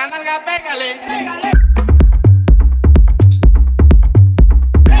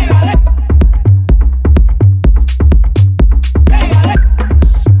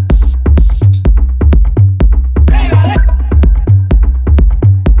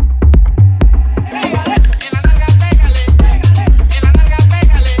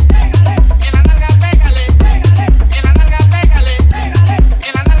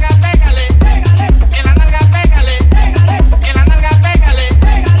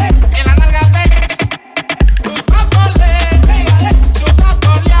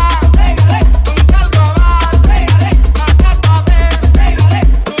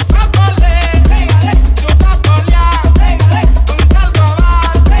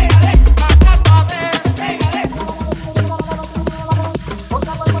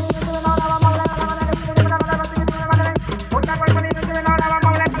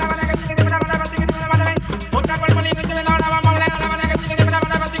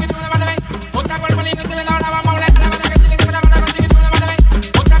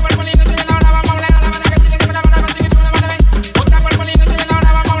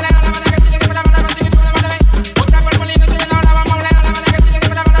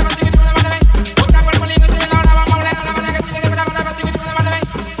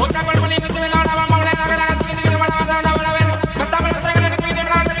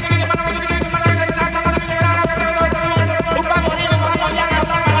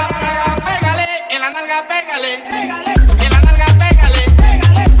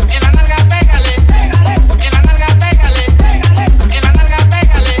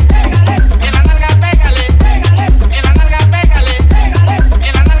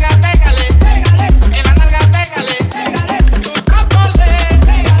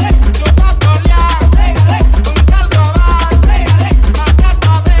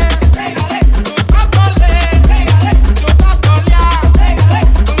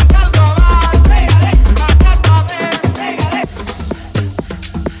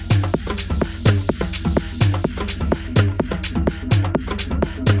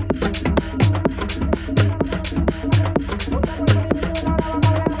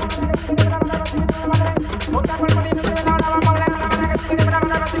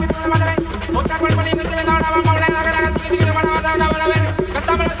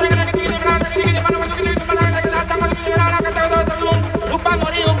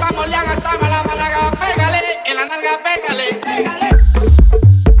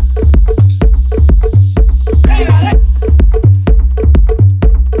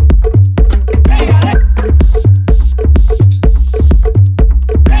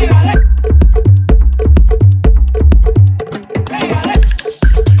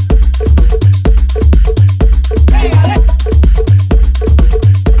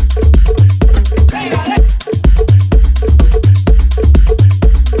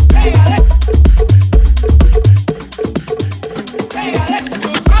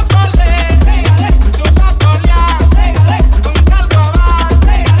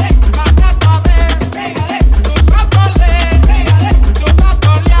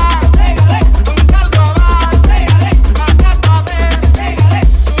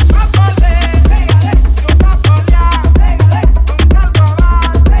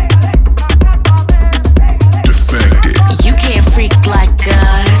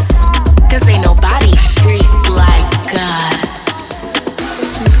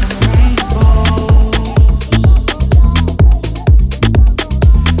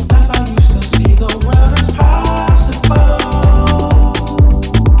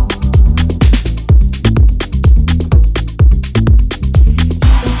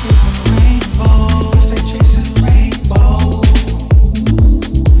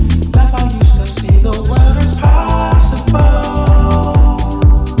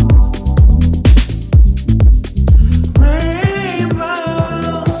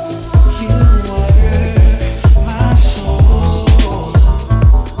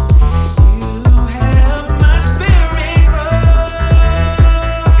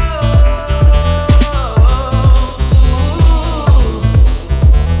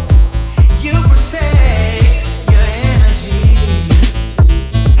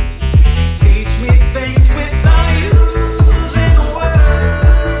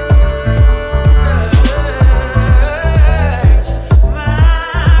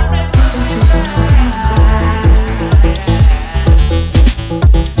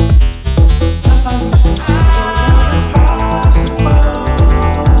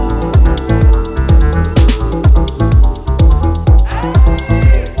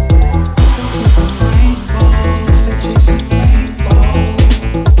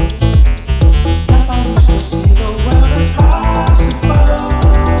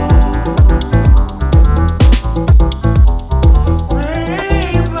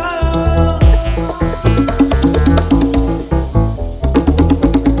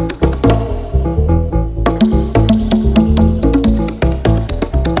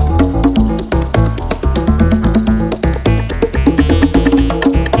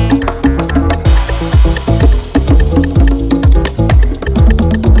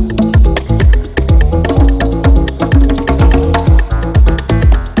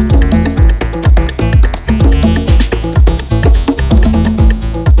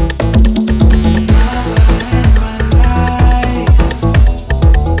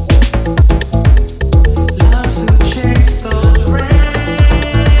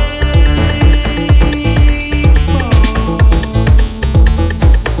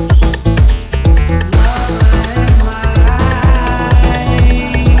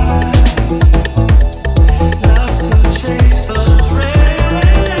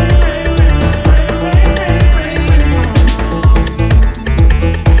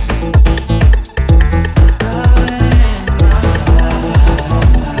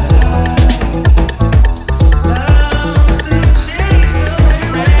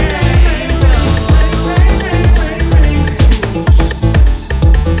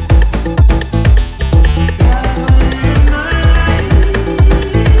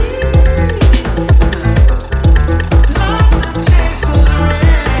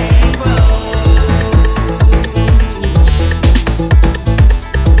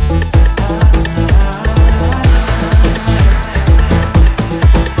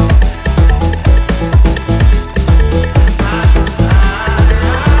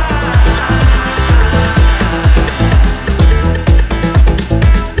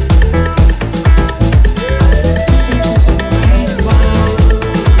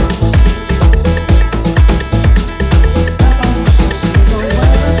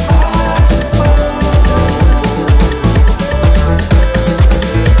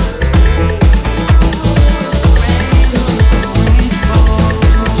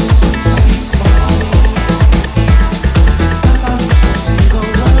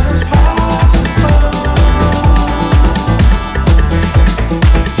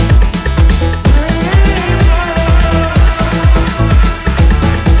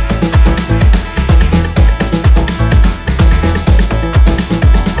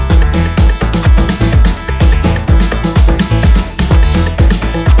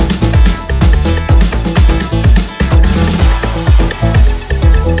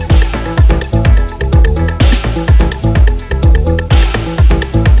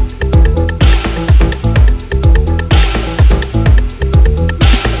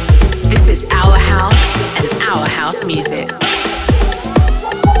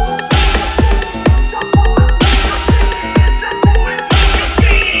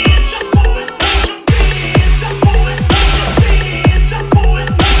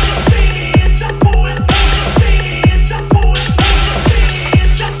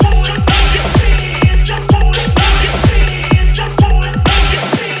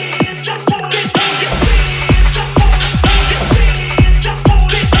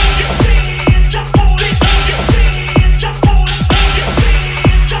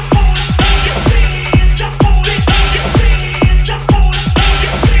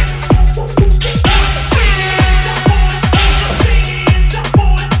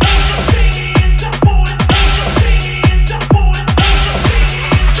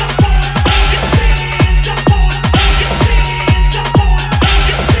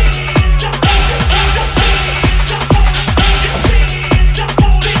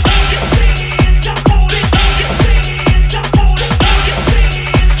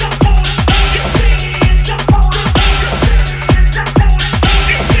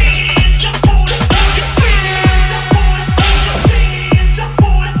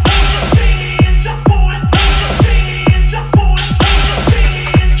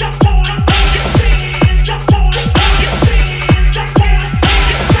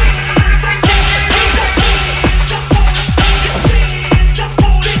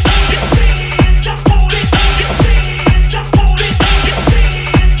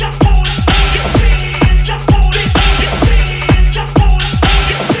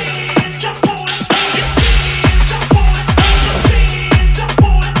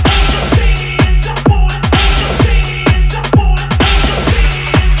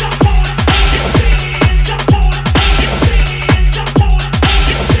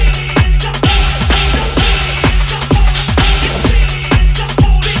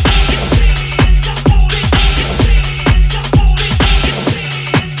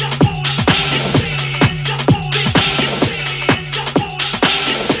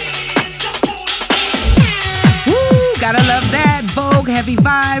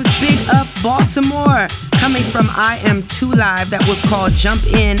 some more coming from I Am 2 Live that was called Jump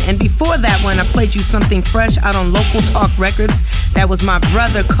In. And before that one, I played you something fresh out on Local Talk Records. That was my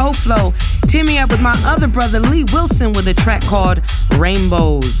brother Koflo teaming up with my other brother Lee Wilson with a track called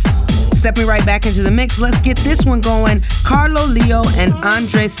Rainbows. Stepping right back into the mix, let's get this one going. Carlo Leo and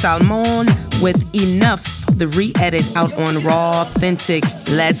Andre Salmon with Enough, the re-edit out on Raw Authentic.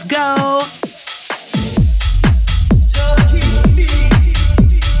 Let's go!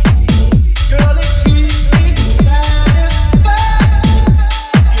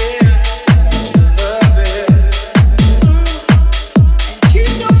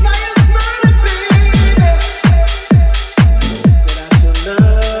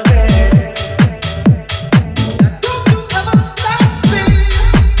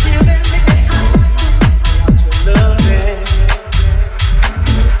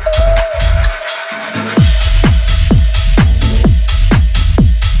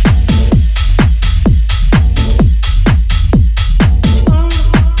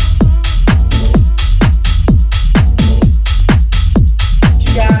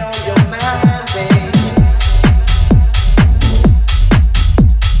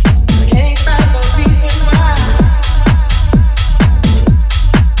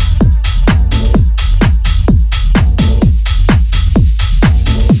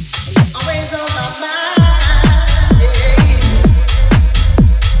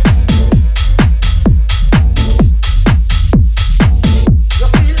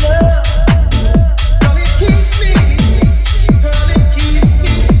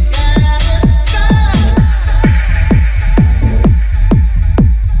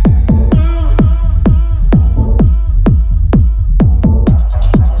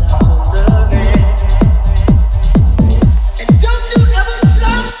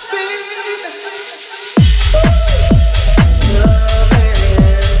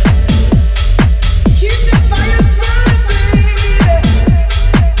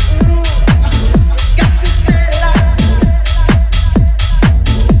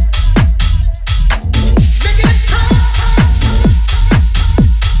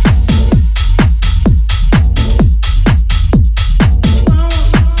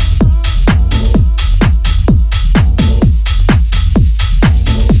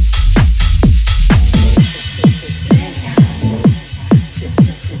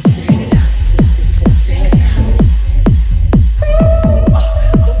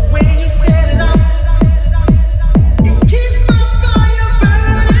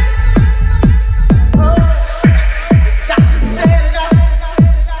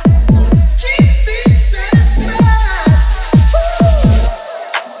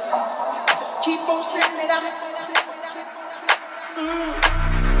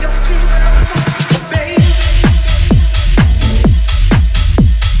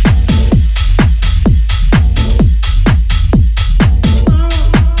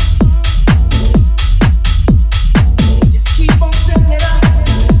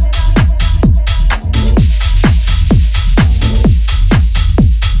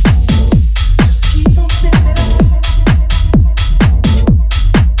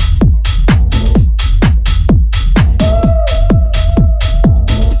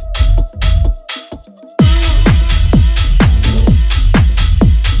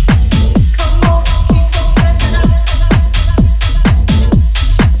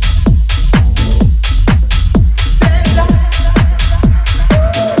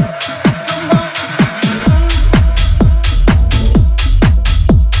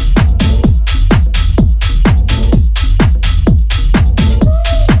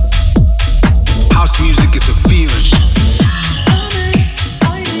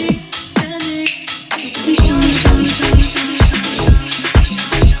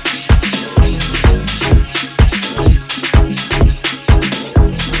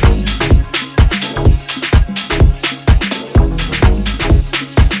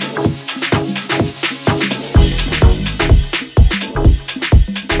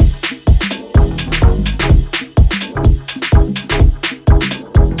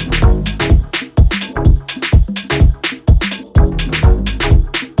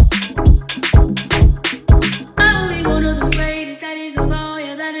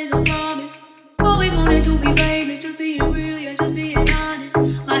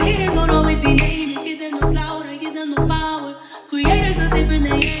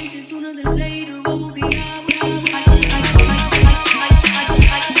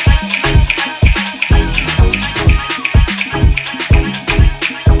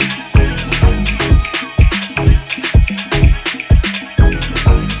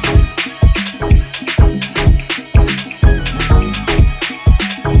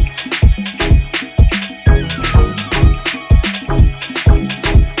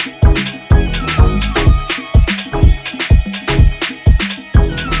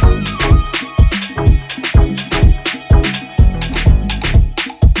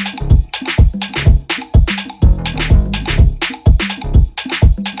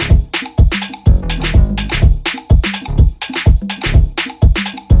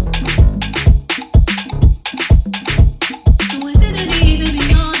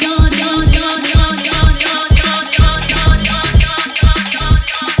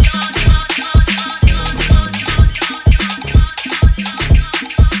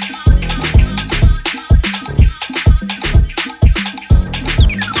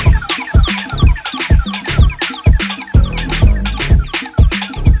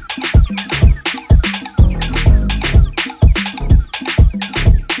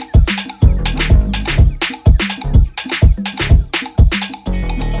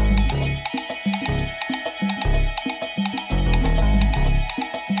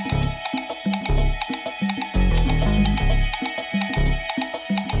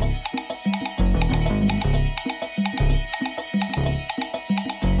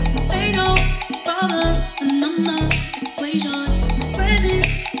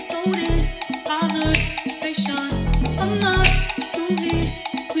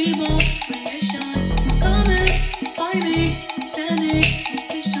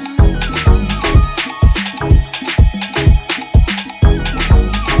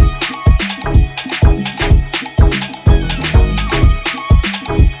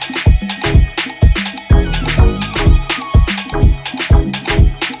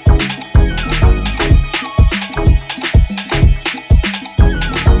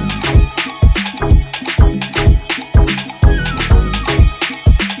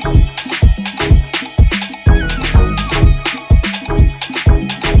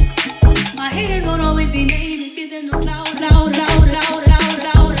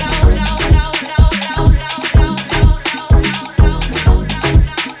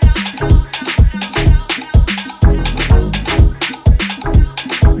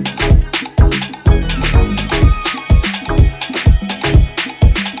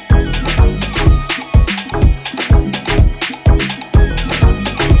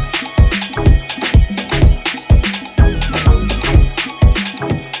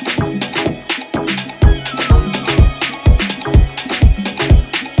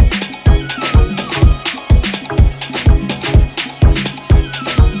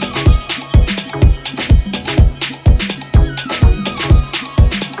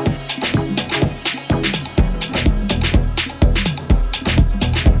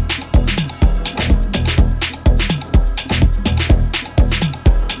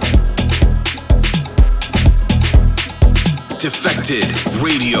 Defected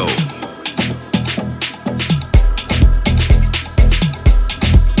Radio.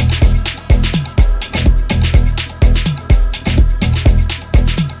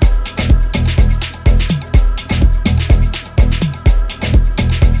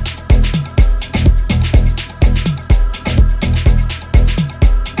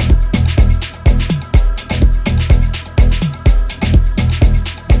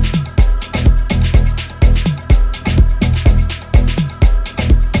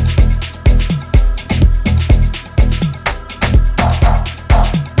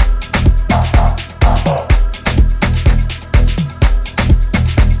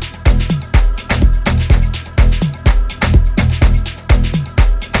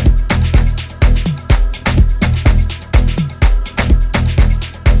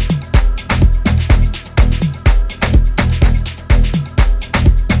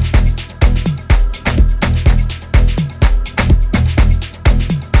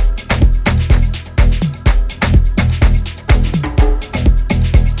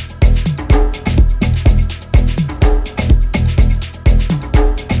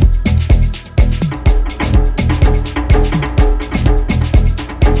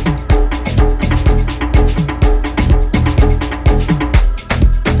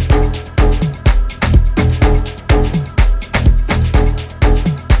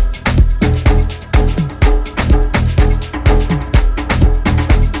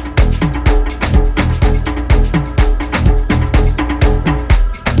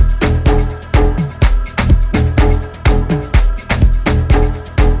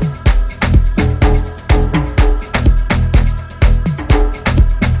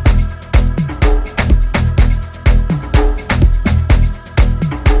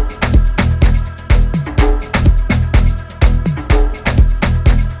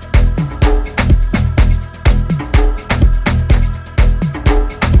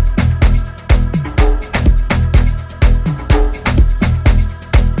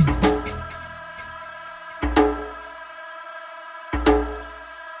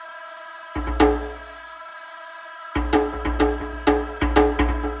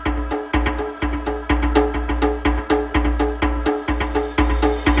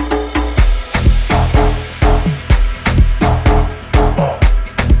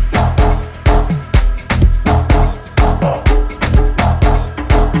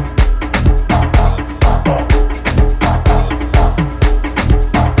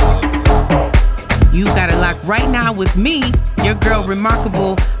 With me, your girl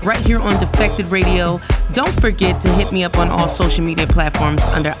Rimarkable, right here on Defected Radio. Don't forget to hit me up on all social media platforms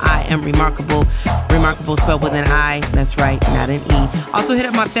under I Am Rimarkable. Rimarkable spelled with an I, that's right, not an E. Also hit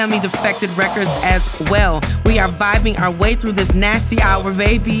up my family Defected Records as well. We are vibing our way through this nasty hour,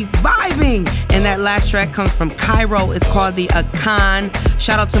 baby. Vibing! And that last track comes from Cairo. It's called the Akan.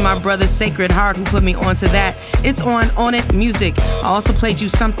 Shout out to my brother Sacred Heart who put me onto that. It's on It Music. I also played you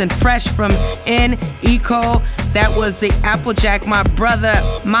something fresh from In.Iko. That was the Applejack, my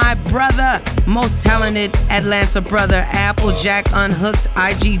brother, most talented Atlanta brother. Applejack Unhooked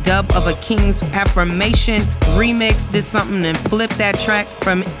IG dub of a King's Affirmation remix. Did something and flipped that track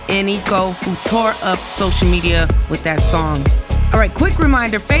from In.Iko, who tore up social media with that song. All right, quick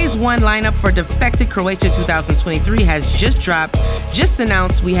reminder, Phase 1 lineup for Defected Croatia 2023 has just dropped. Just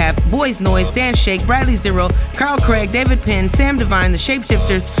announced we have Boys Noise, Dan Shake, Bradley Zero, Carl Craig, David Penn, Sam Divine, The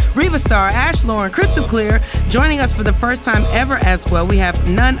Shapeshifters, Reva Star, Ash Lauren, Crystal Clear. Joining us for the first time ever as well, we have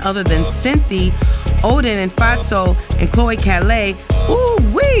none other than Cynthia, Odin and Fatso, and Chloe Calais.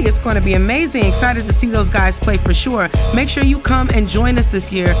 Ooh-wee, it's going to be amazing. Excited to see those guys play for sure. Make sure you come and join us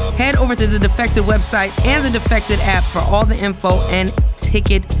this year. Head over to the Defected website and the Defected app for all the info and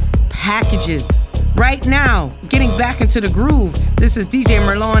ticket packages. Right now, getting back into the groove, this is DJ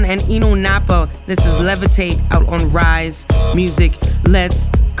Merlon and Ino Napa. This is Levitate out on Rise Music. Let's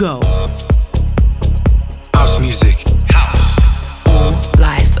go. House music. House. All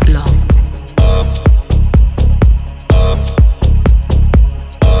life long.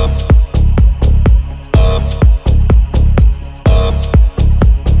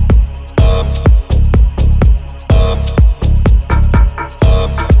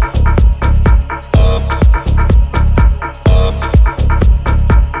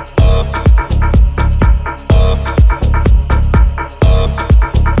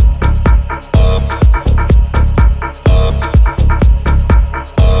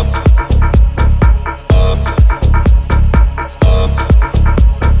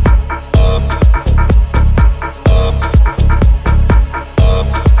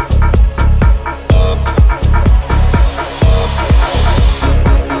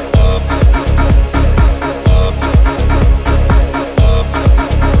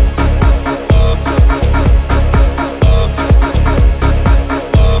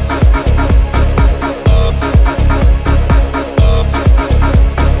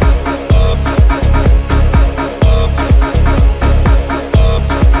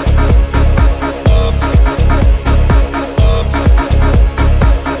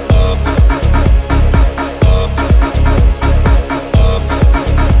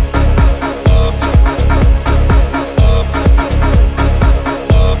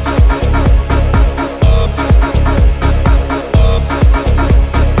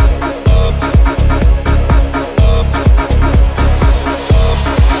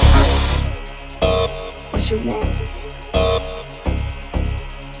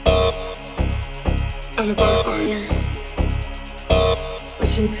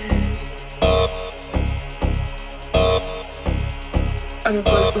 And a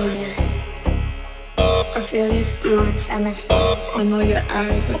vibrating. I feel your spirit. I know your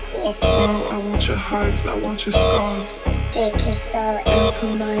eyes. Tomorrow I want your hearts. I want your scars. Take your soul into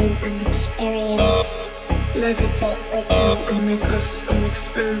mine and experience. Levitate with you and make us an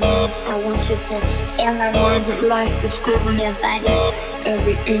experiment. I want you to feel my mind with life discovery. Your body.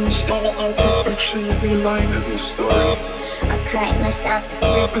 Every inch, every imperfection, every line of your story. I cried myself to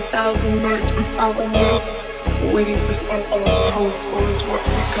sleep 1,000 nights before we met. Waiting for something as powerful as what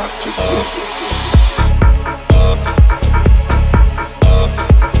we got just yet.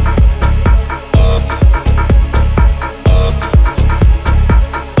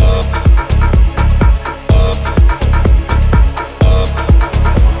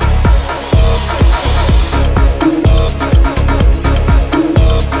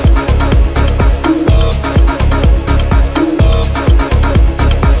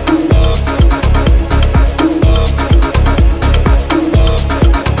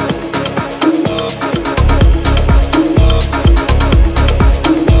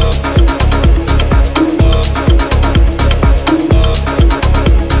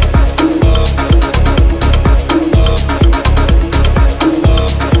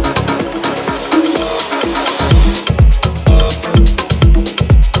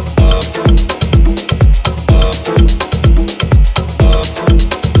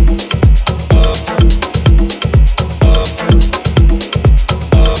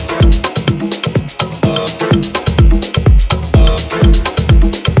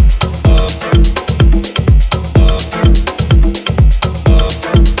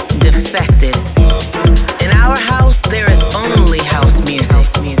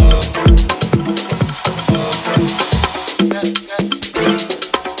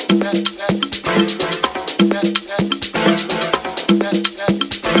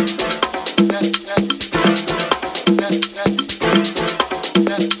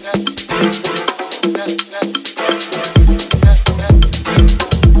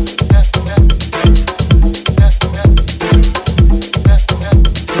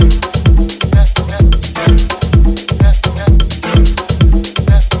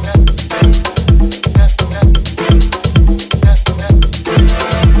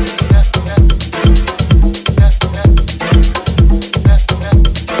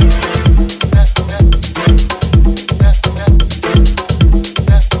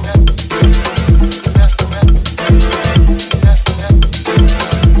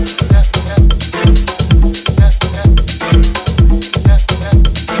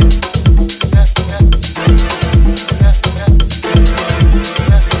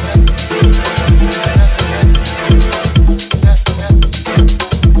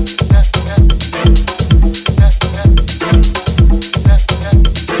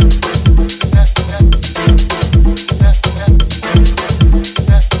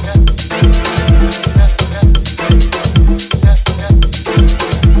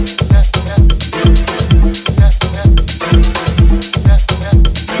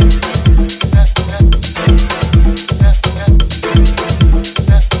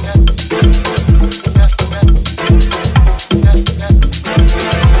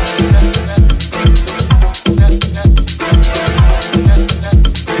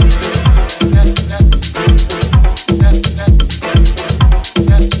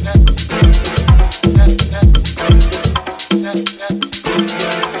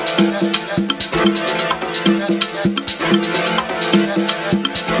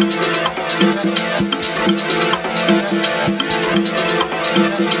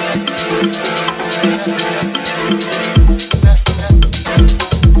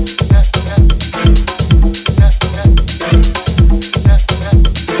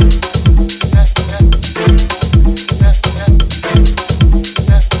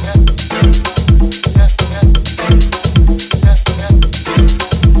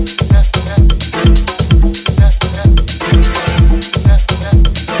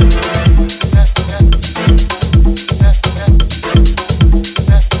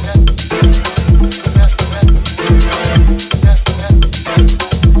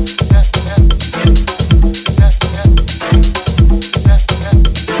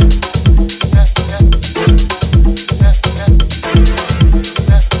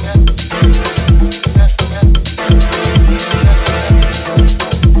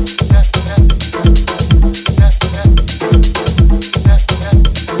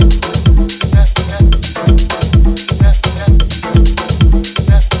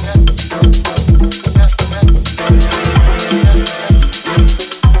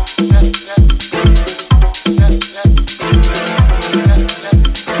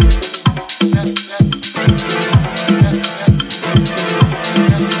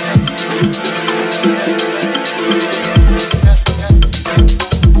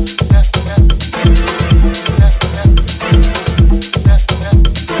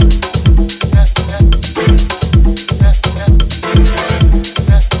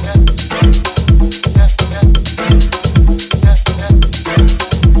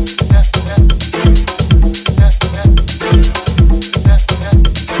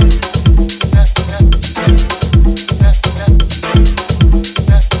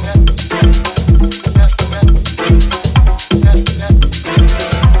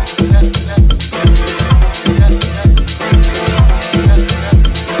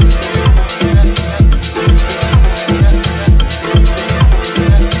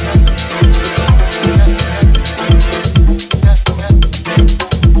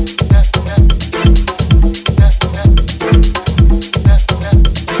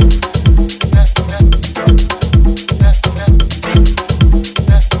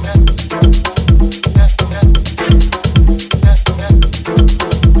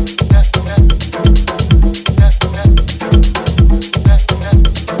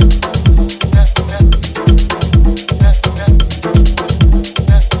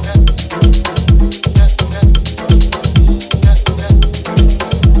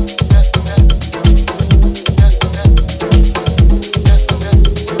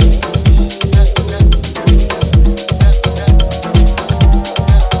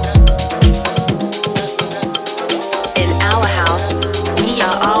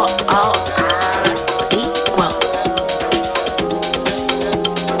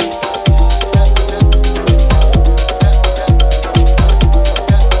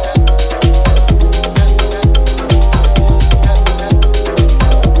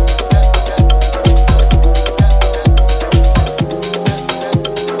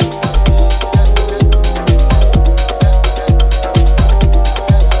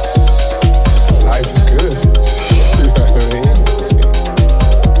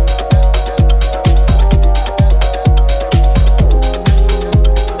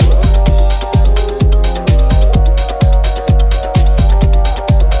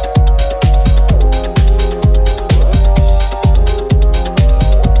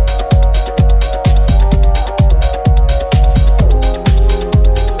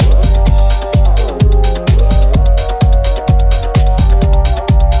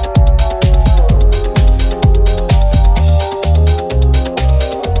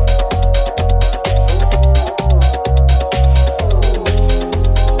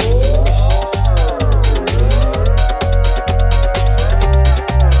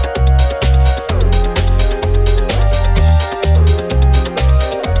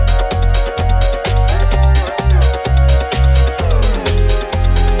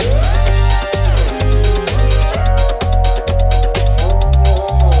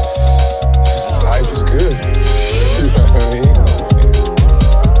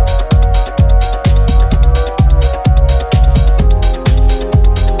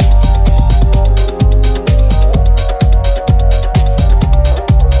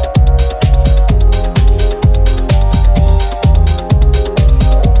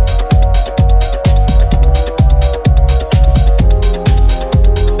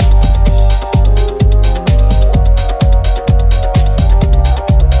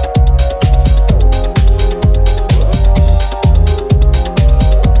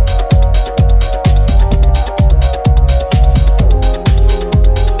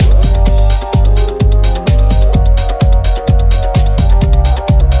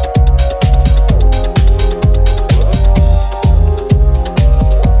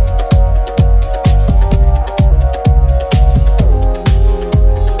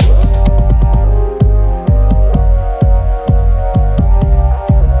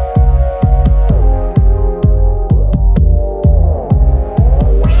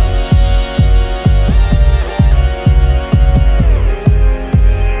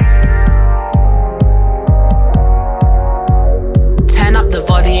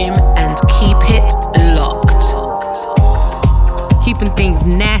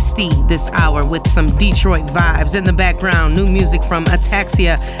 tasty this hour with some Detroit vibes. In the background, new music from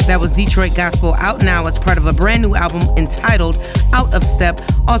Ataxia, that was Detroit Gospel, out now as part of a brand new album entitled Out of Step.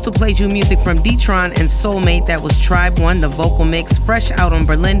 Also played you music from Detron and Soulmate, that was Tribe One, the vocal mix, fresh out on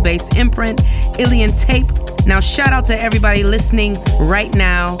Berlin-based imprint, Alien Tape. Now shout out to everybody listening right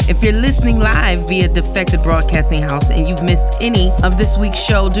now. If you're listening live via Defected Broadcasting House and you've missed any of this week's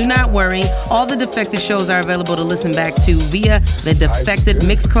show, do not worry. All the Defected shows are available to listen back to via the Defected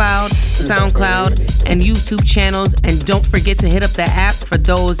Mixcloud, SoundCloud, and YouTube channels. And don't forget to hit up the app for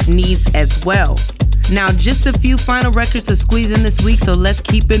those needs as well. Now, just a few final records to squeeze in this week, so let's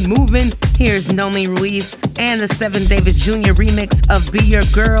keep it moving. Here's Nomi Ruiz and the Seven Davis Jr. remix of Be Your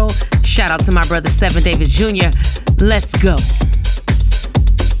Girl. Shout out to my brother Seven Davis Jr. Let's go.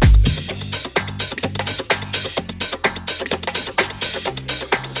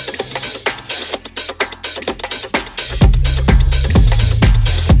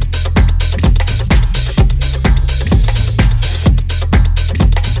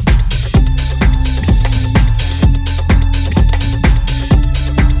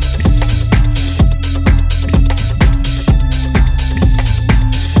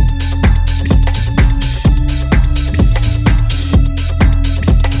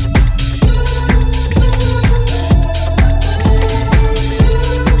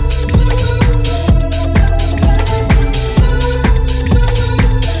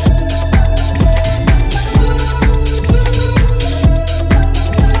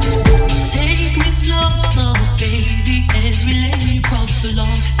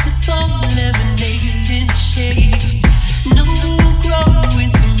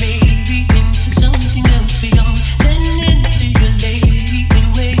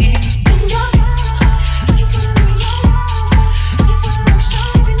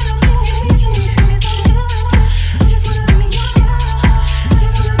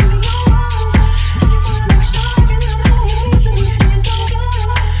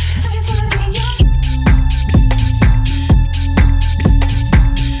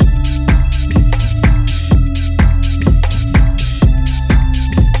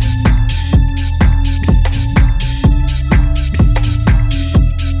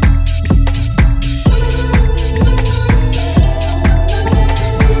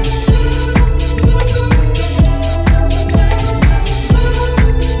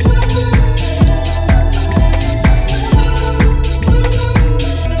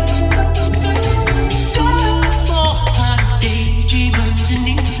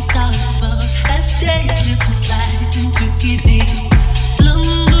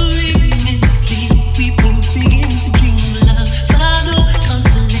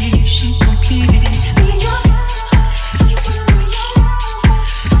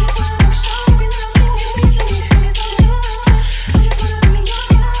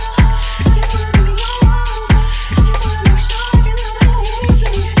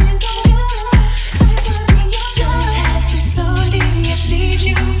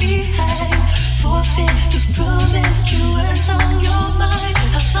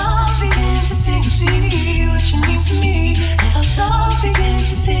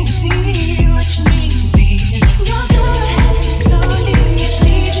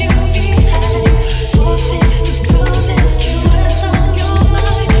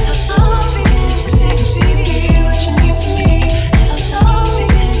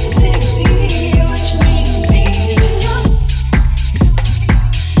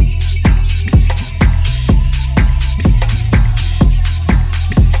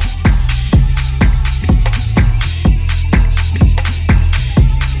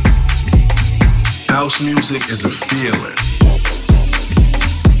 Music is a feeling.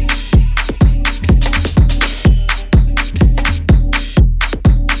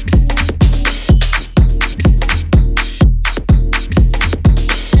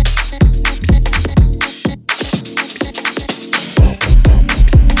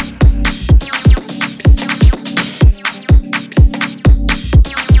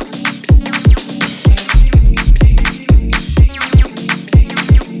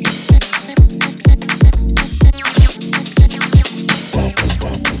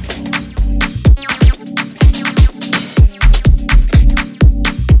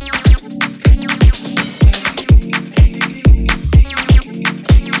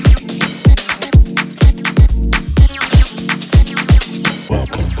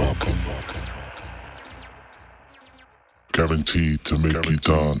 Guaranteed to make you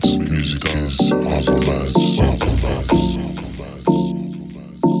dance. Music is our romance.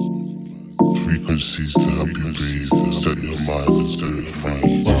 Frequencies to help you breathe. Set your mind and set it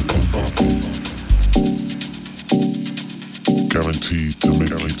free. Guaranteed to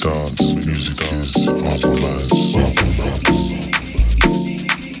make me dance. Music is our romance.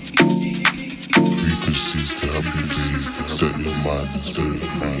 Frequencies to help you breathe. Set your mind and spirit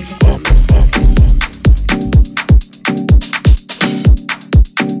free.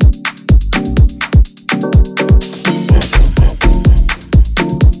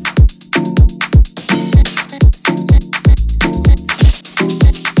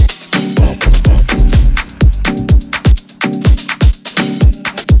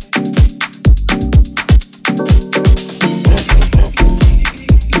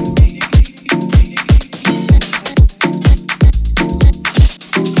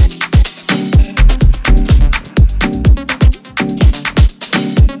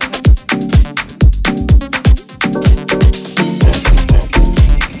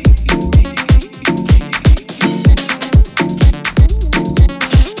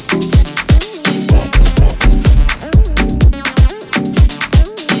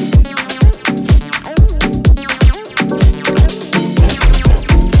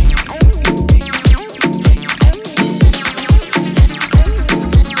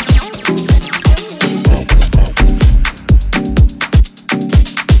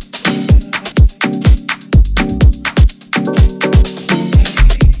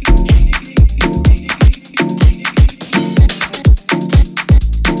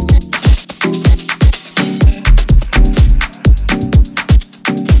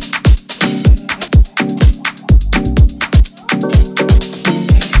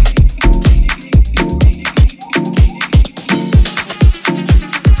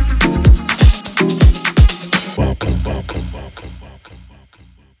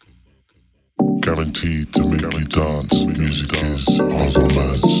 Guaranteed to make me dance. Music is our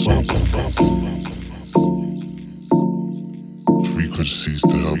romance. Frequencies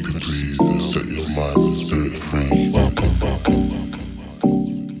to help you breathe. Set your mind and spirit free.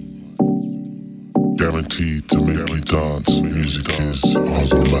 Guaranteed to make me dance. Music is our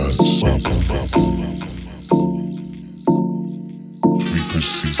romance.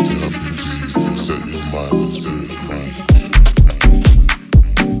 Frequencies to help you breathe. Set your mind and spirit free.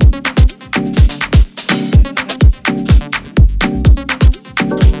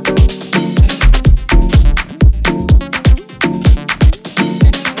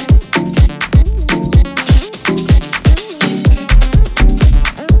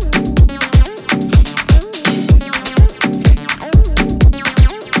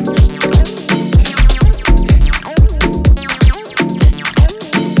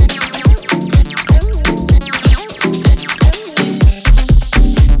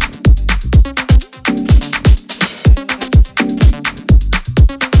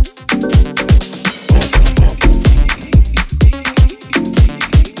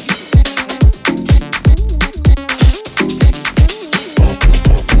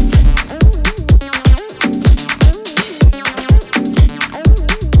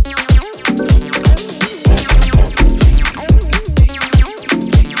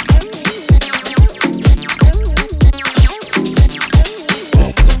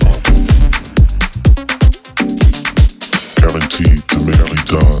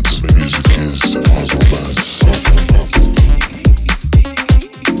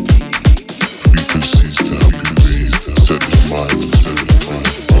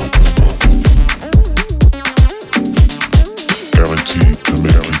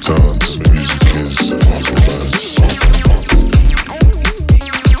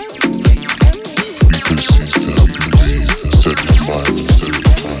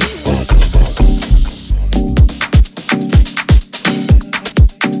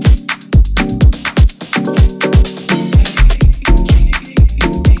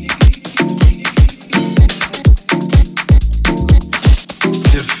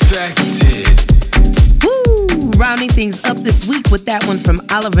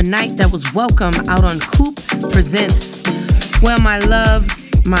 Oliver Knight, that was Welcome, out on Coop Presents. Well, my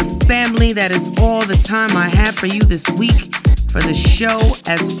loves, my family, that is all the time I have for you this week for the show.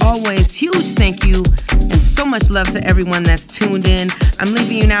 As always, huge thank you and so much love to everyone that's tuned in. I'm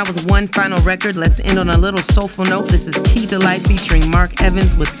leaving you now with one final record. Let's end on a little soulful note. This is Key Delight featuring Mark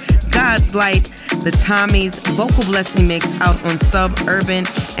Evans with God's Light, the Tommy's vocal blessing mix out on Suburban.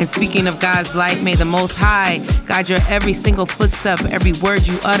 And speaking of God's Light, may the Most High guide your every single footstep, every word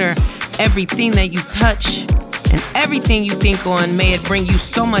you utter, everything that you touch, and everything you think on. May it bring you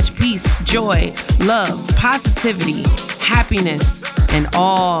so much peace, joy, love, positivity, happiness, and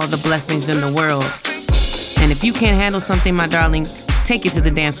all the blessings in the world. And if you can't handle something, my darling, take it to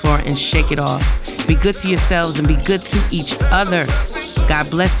the dance floor and shake it off. Be good to yourselves and be good to each other. God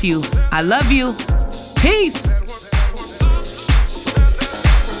bless you. I love you. Peace.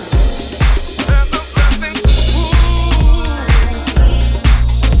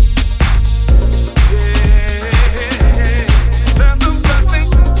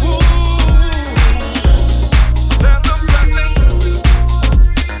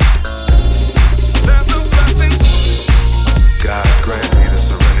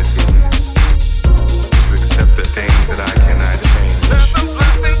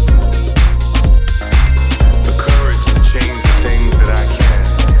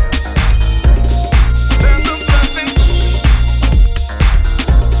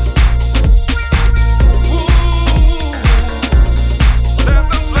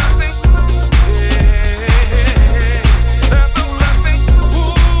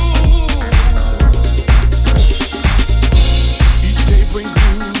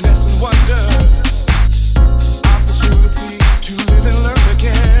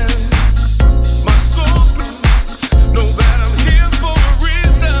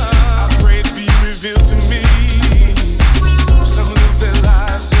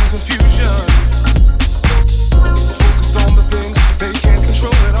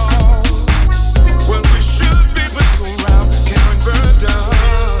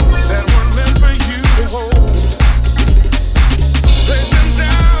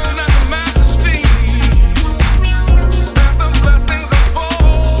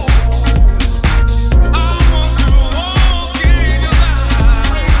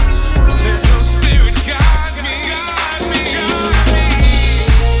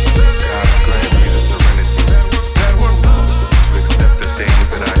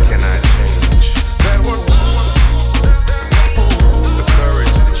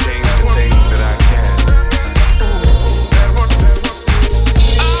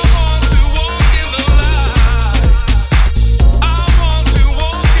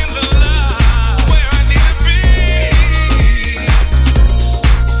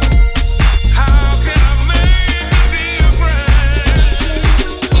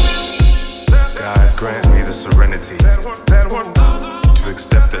 serenity to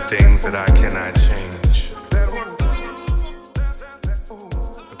accept the things that I cannot change.